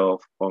nature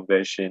of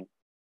conversion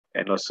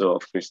and also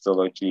of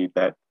Christology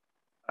that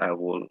I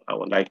would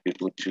like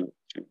people to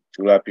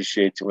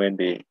appreciate when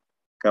they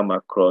come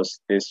across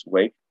this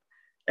work.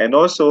 And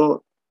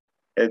also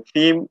a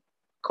theme,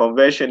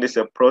 conversion is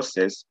a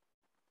process,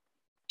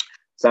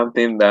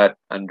 something that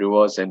Andrew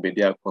Walls and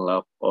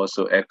Bediakunle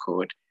also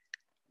echoed,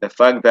 the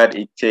fact that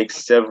it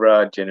takes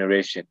several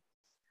generations.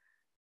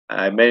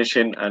 I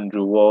mentioned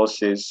Andrew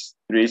Walls'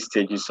 3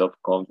 stages of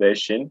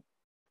conversion.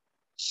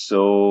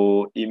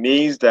 So it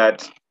means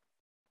that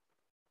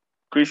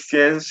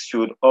Christians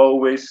should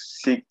always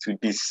seek to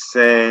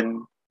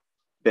discern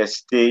the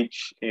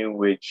stage in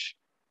which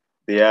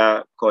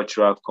their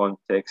cultural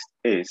context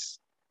is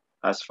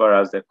as far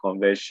as the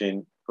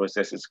conversion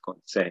process is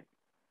concerned.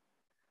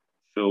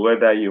 So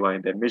whether you are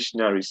in the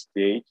missionary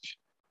stage,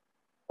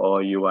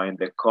 or you are in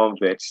the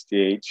convert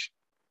stage,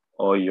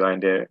 or you are in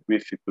the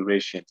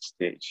refiguration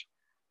stage.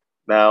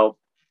 Now,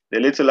 the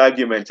little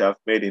argument I've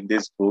made in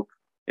this book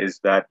is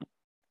that,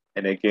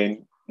 and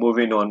again,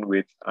 moving on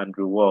with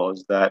Andrew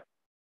Walls, that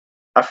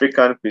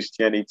African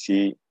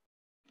Christianity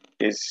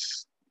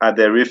is at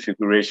the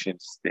refiguration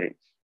stage.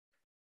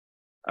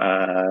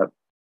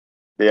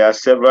 there are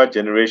several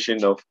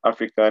generations of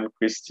African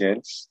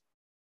Christians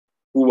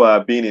who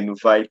are being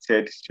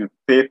invited to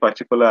pay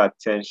particular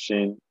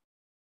attention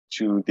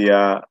to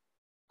their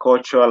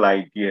cultural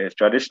ideas,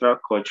 traditional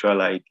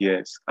cultural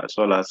ideas, as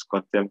well as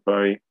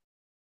contemporary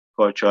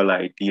cultural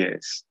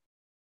ideas,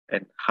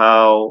 and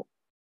how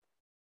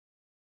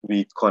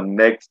we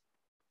connect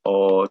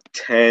or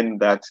turn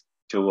that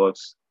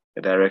towards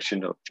the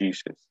direction of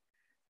Jesus,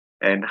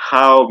 and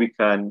how we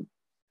can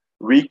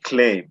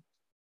reclaim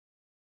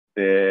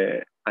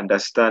the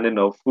understanding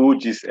of who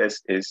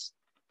Jesus is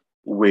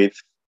with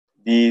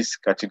these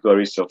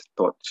categories of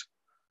thought.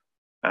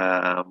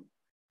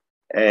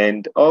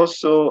 And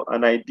also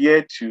an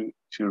idea to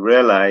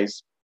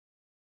realize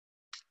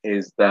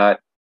is that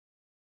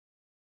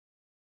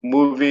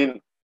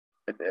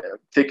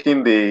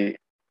taking the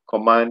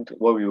command,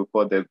 what we will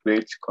call the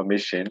Great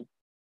Commission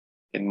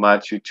in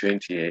Matthew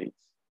 28,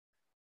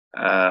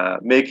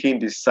 making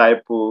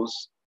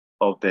disciples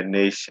of the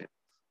nation,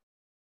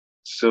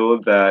 so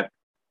that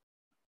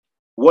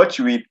what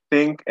we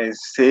think and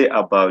say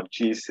about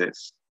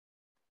Jesus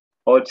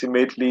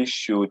ultimately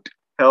should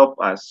help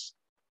us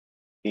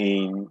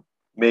in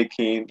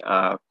making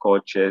our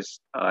cultures,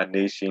 our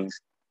nations,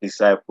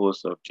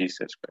 disciples of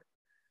Jesus Christ.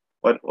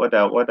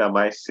 What am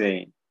I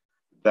saying?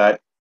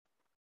 That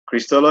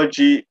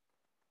Christology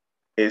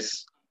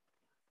is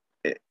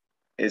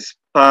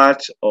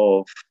part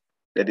of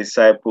the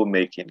disciple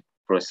making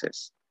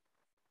process.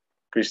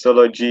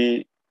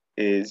 Christology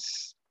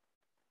is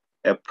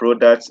a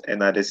product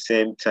and at the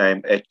same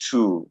time a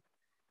tool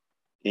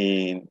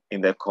in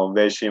the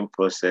conversion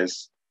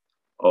process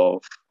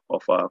of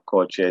our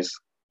cultures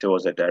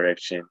towards the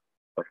direction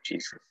of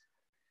Jesus.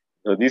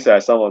 So these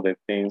are some of the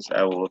things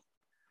I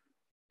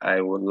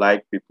would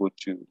like people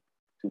to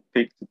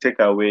take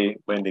away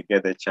when they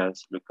get the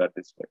chance to look at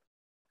this book.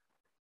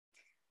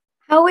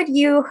 How would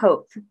you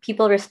hope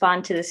people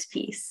respond to this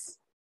piece?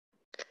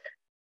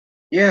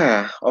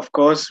 Yeah, of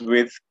course,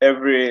 with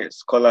every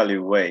scholarly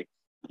work,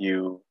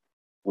 you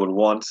would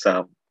want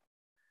some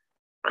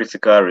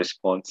critical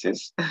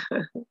responses.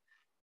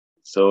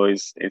 So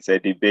it's a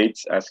debate,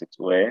 as it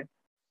were,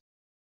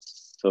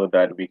 so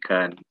that we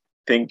can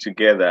think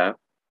together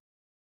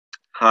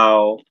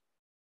how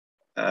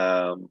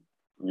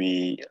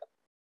we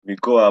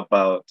go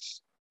about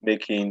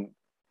making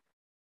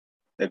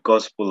the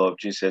gospel of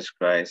Jesus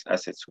Christ,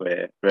 as it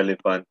were,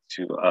 relevant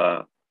to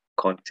our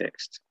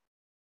context.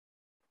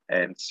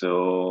 And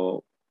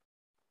so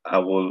I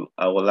will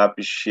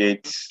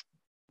appreciate,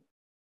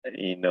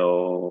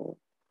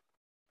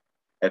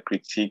 a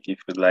critique, if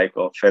you like,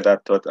 or further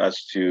thought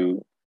as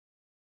to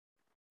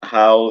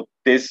how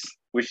this,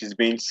 which is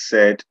being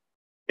said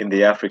in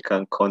the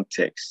African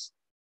context,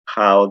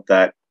 how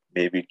that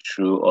may be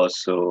true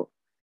also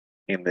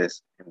in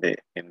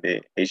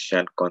the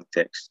Asian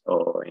context,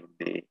 or in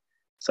the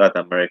South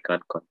American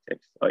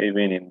context, or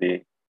even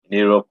in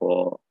Europe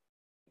or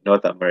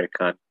North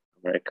American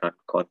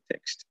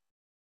context.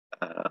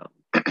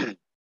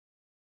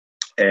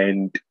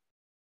 And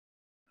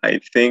I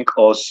think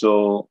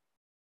also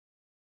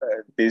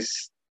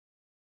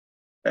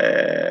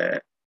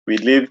we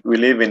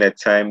live in a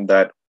time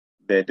that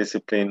the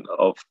discipline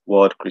of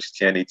world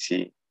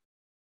Christianity,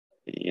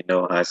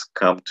 has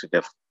come to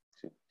the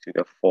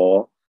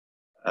fore,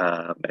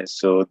 and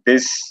so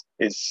this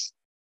is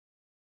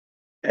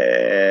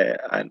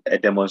a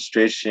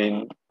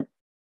demonstration,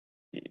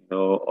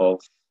 of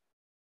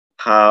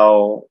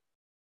how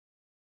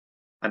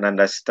an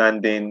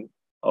understanding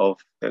of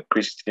the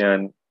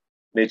Christian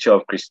nature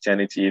of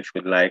Christianity, if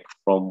you like,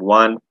 from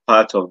one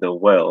part of the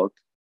world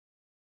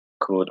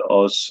could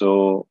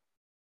also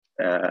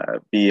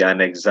be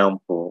an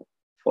example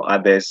for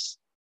others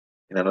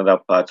in another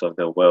part of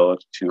the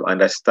world to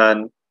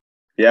understand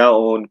their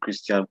own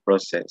Christian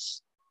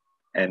process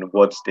and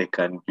what they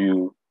can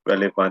do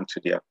relevant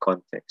to their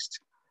context.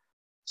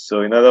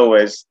 So, in other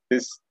words,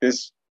 this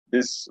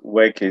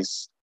work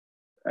is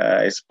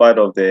part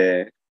of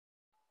the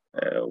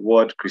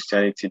world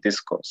Christianity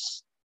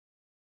discourse.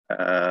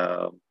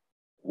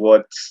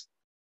 What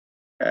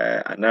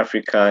an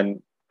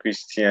African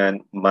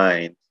Christian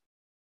mind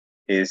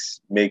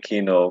is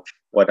making of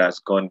what has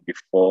gone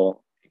before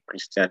in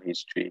Christian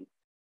history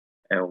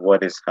and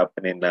what is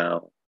happening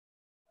now.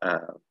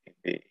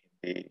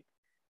 It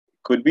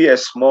could be a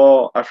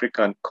small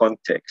African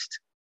context,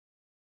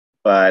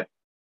 but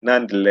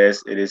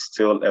nonetheless, it is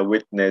still a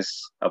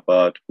witness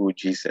about who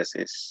Jesus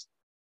is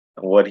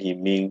and what he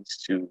means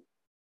to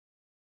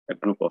a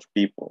group of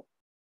people.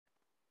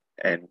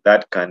 And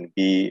that can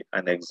be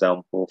an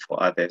example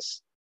for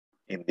others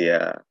in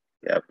their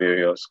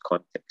various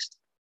contexts.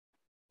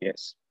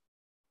 Yes.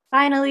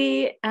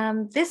 Finally,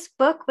 this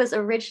book was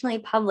originally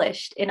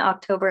published in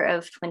October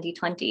of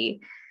 2020.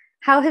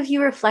 How have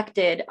you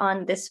reflected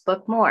on this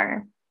book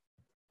more?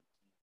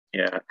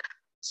 Yeah.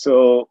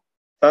 So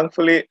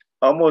thankfully,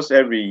 almost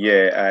every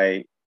year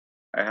I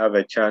have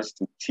a chance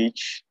to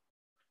teach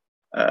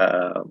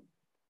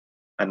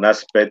an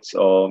aspect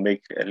or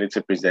make a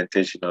little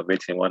presentation of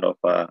it in one of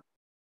our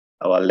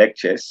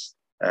lectures.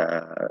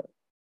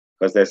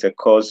 because there's a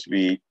course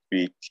we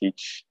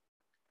teach,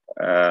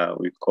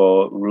 we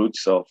call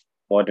Roots of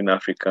Modern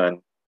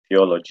African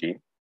Theology.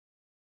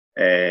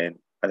 And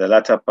at the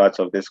latter part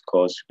of this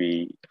course,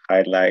 we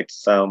highlight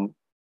some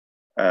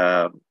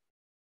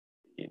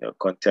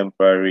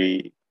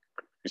contemporary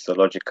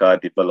Christological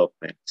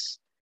developments.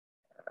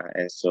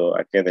 And so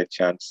I get a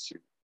chance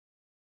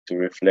to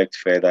reflect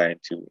further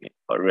into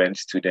orient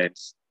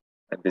students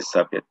and this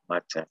subject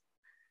matter.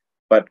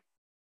 But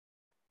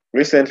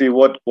recently,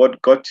 what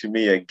got to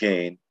me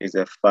again is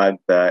the fact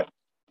that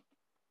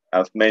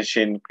I've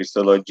mentioned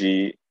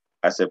Christology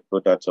as a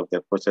product of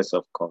the process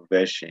of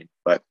conversion.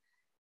 But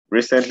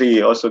recently,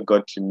 it also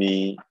got to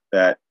me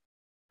that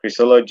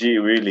Christology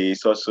really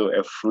is also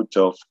a fruit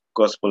of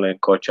gospel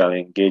and cultural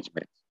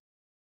engagement.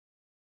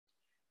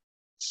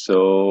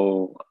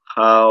 So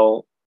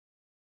how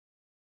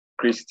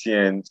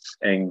Christians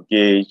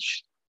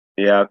engage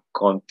their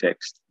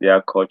context,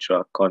 their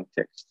cultural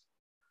context,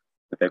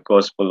 with the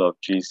gospel of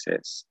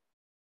Jesus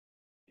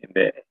in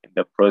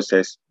the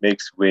process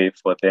makes way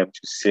for them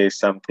to say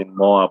something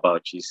more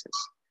about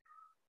Jesus.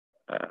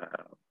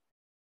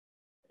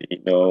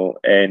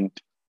 And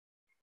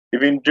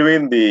even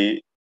during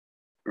the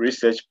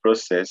research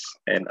process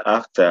and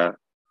after,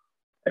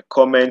 a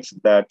comment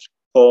that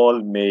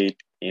Paul made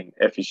in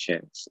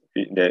Ephesians,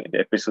 in the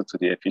epistle to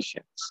the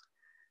Ephesians,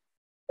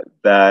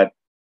 that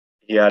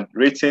he had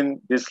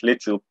written this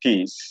little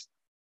piece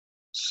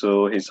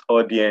so his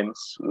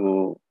audience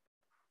will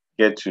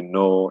get to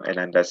know and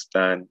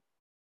understand,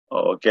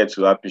 or get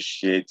to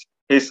appreciate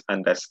his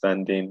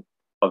understanding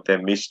of the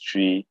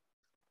mystery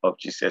of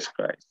Jesus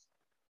Christ.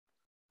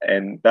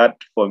 And that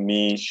for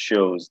me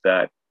shows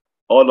that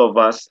all of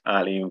us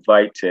are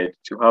invited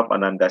to have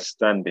an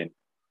understanding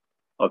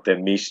of the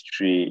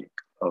mystery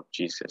of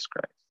Jesus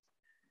Christ.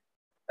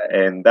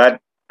 And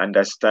that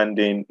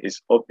understanding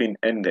is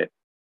open-ended.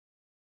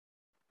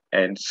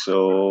 And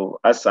so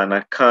as an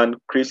Akan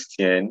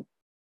Christian,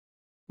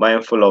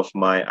 mindful of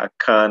my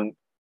Akan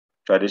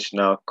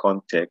traditional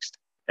context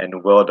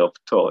and world of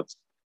thought,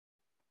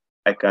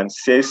 I can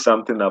say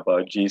something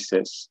about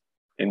Jesus,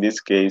 in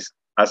this case,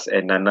 as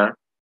a Nana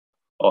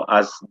or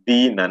as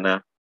the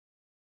Nana,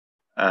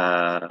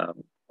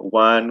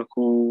 one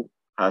who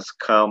has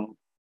come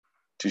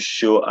to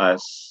show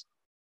us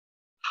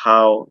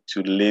how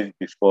to live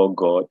before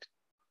God,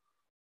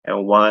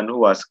 and one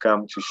who has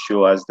come to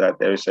show us that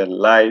there is a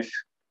life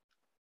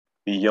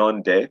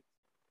beyond death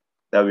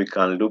that we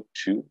can look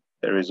to,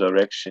 the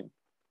resurrection.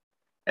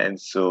 And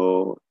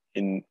so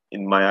in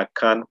my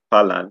Akan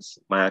parlance,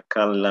 my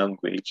Akan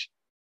language,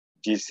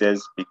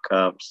 Jesus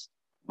becomes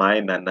my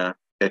Nana,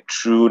 the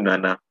true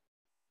Nana,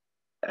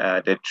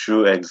 the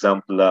true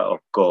exemplar of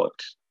God.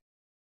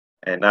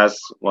 And as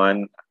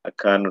one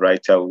Akan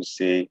writer will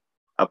say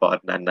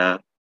about Nana,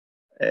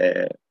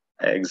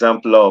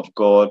 exemplar of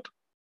God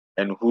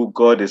and who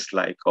God is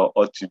like or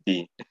ought to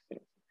be.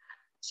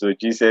 So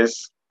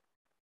Jesus,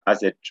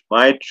 as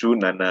my true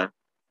Nana,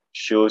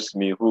 shows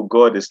me who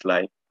God is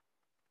like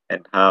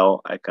and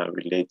how I can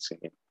relate to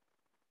him.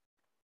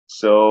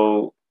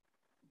 So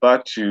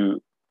back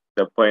to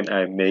the point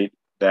I made,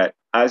 that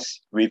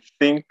as we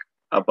think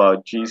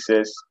about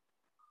Jesus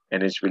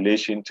and his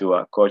relation to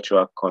our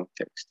cultural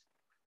context,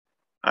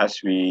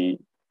 as we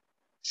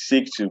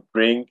seek to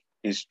bring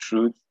his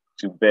truth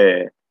to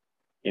bear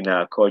in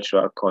our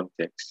cultural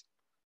context,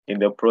 in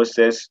the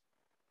process,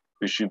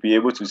 we should be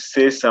able to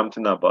say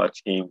something about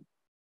him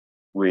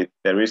with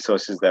the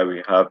resources that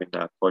we have in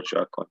our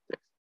cultural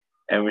context.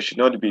 And we should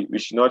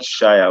not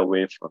shy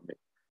away from it,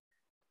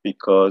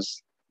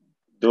 because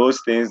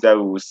those things that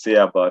we will say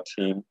about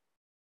him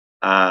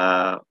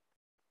are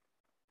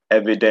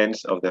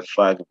evidence of the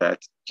fact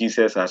that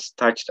Jesus has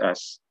touched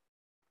us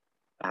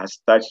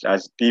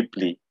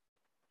deeply,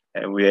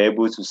 and we are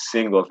able to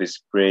sing of his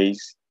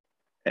praise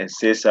and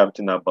say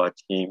something about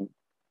him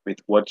with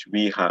what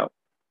we have.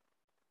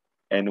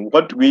 And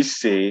what we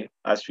say,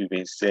 as we've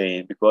been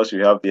saying, because we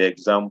have the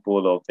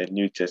example of the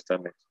New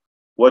Testament,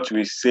 what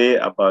we say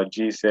about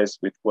Jesus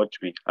with what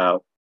we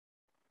have,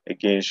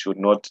 again, should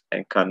not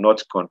and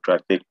cannot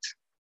contradict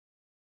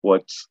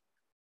what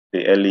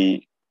the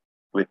early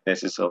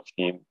witnesses of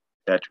him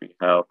that we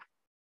have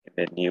in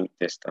the New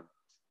Testament.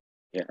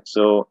 Yeah,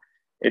 so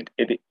it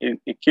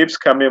keeps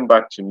coming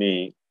back to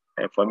me,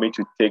 and for me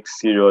to take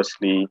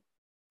seriously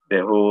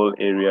the whole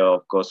area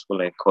of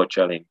gospel and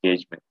cultural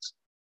engagement,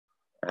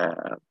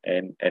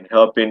 and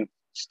helping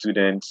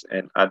students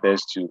and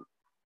others to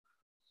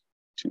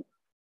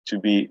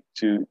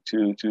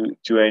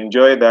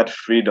enjoy that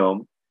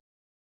freedom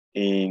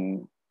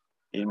in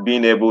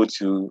being able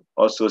to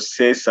also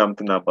say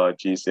something about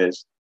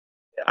Jesus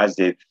as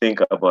they think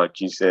about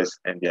Jesus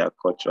and their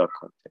cultural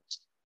context.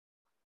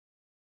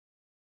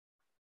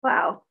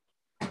 Wow.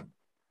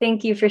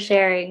 Thank you for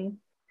sharing.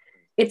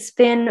 It's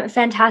been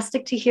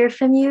fantastic to hear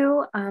from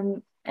you,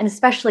 and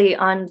especially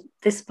on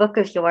this book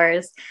of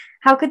yours.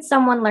 How could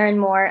someone learn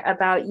more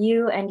about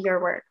you and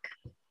your work?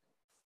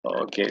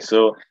 Okay,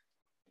 so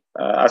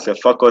as a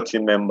faculty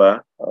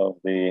member of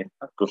the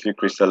Kofi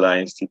Christella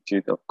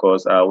Institute, of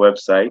course, our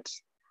website,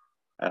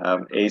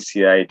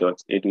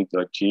 aci.edu.gh.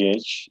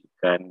 You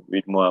can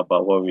read more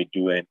about what we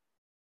do and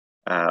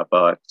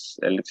about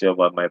a little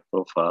about my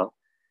profile.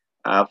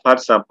 I've had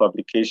some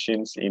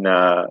publications in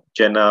a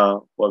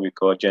journal, what we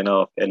call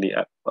Journal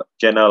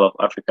of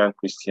African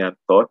Christian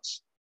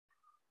Thoughts.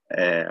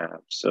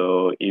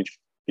 So if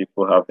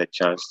people have the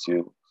chance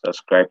to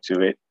subscribe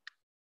to it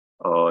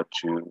or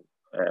to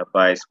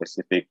buy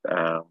specific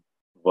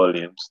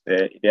volumes,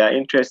 they are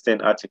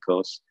interesting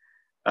articles,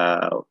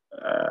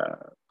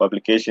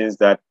 publications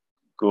that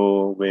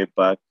go way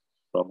back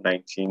from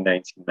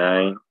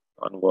 1999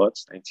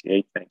 onwards,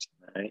 98,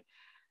 99.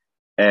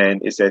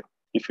 And it's a,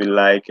 if you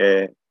like,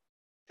 a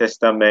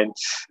testament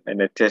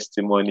and a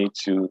testimony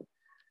to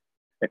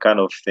the kind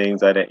of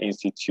things that the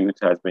Institute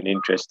has been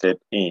interested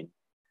in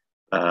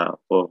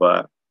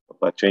over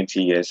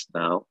 20 years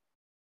now.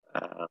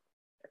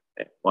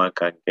 One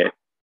can get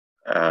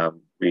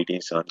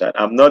readings on that.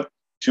 I'm not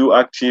too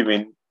active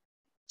in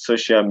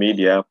social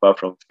media apart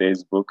from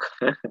Facebook.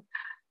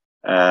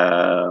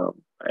 I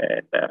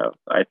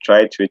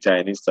tried Twitter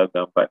and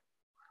Instagram, but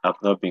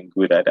I've not been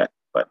good at that,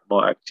 but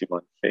more active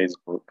on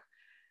Facebook.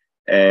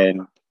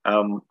 And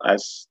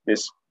as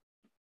this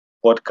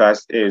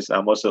podcast is,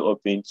 I'm also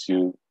open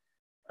to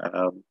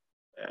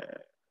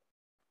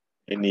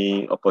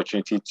any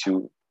opportunity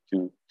to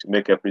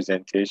make a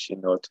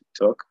presentation or to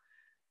talk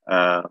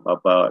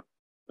about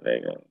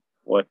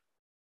what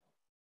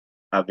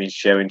I've been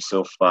sharing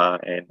so far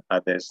and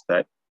others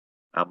that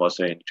I'm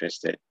also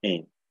interested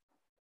in.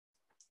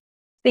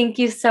 Thank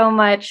you so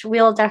much.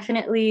 We'll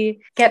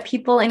definitely get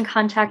people in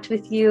contact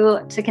with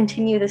you to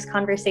continue this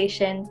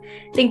conversation.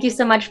 Thank you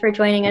so much for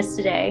joining us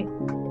today.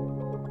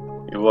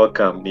 You're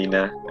welcome,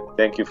 Nina.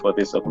 Thank you for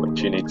this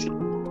opportunity.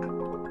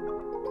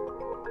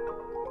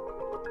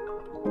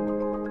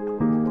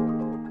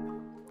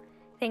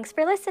 Thanks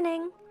for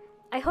listening.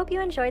 I hope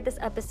you enjoyed this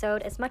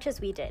episode as much as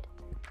we did.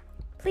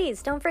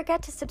 Please don't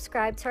forget to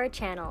subscribe to our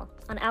channel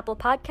on Apple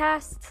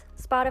Podcasts,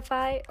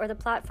 Spotify, or the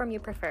platform you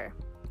prefer.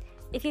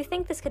 If you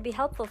think this could be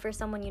helpful for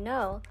someone you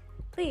know,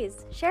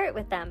 please share it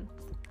with them.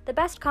 The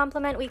best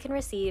compliment we can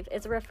receive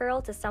is a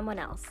referral to someone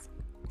else.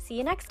 See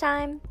you next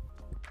time!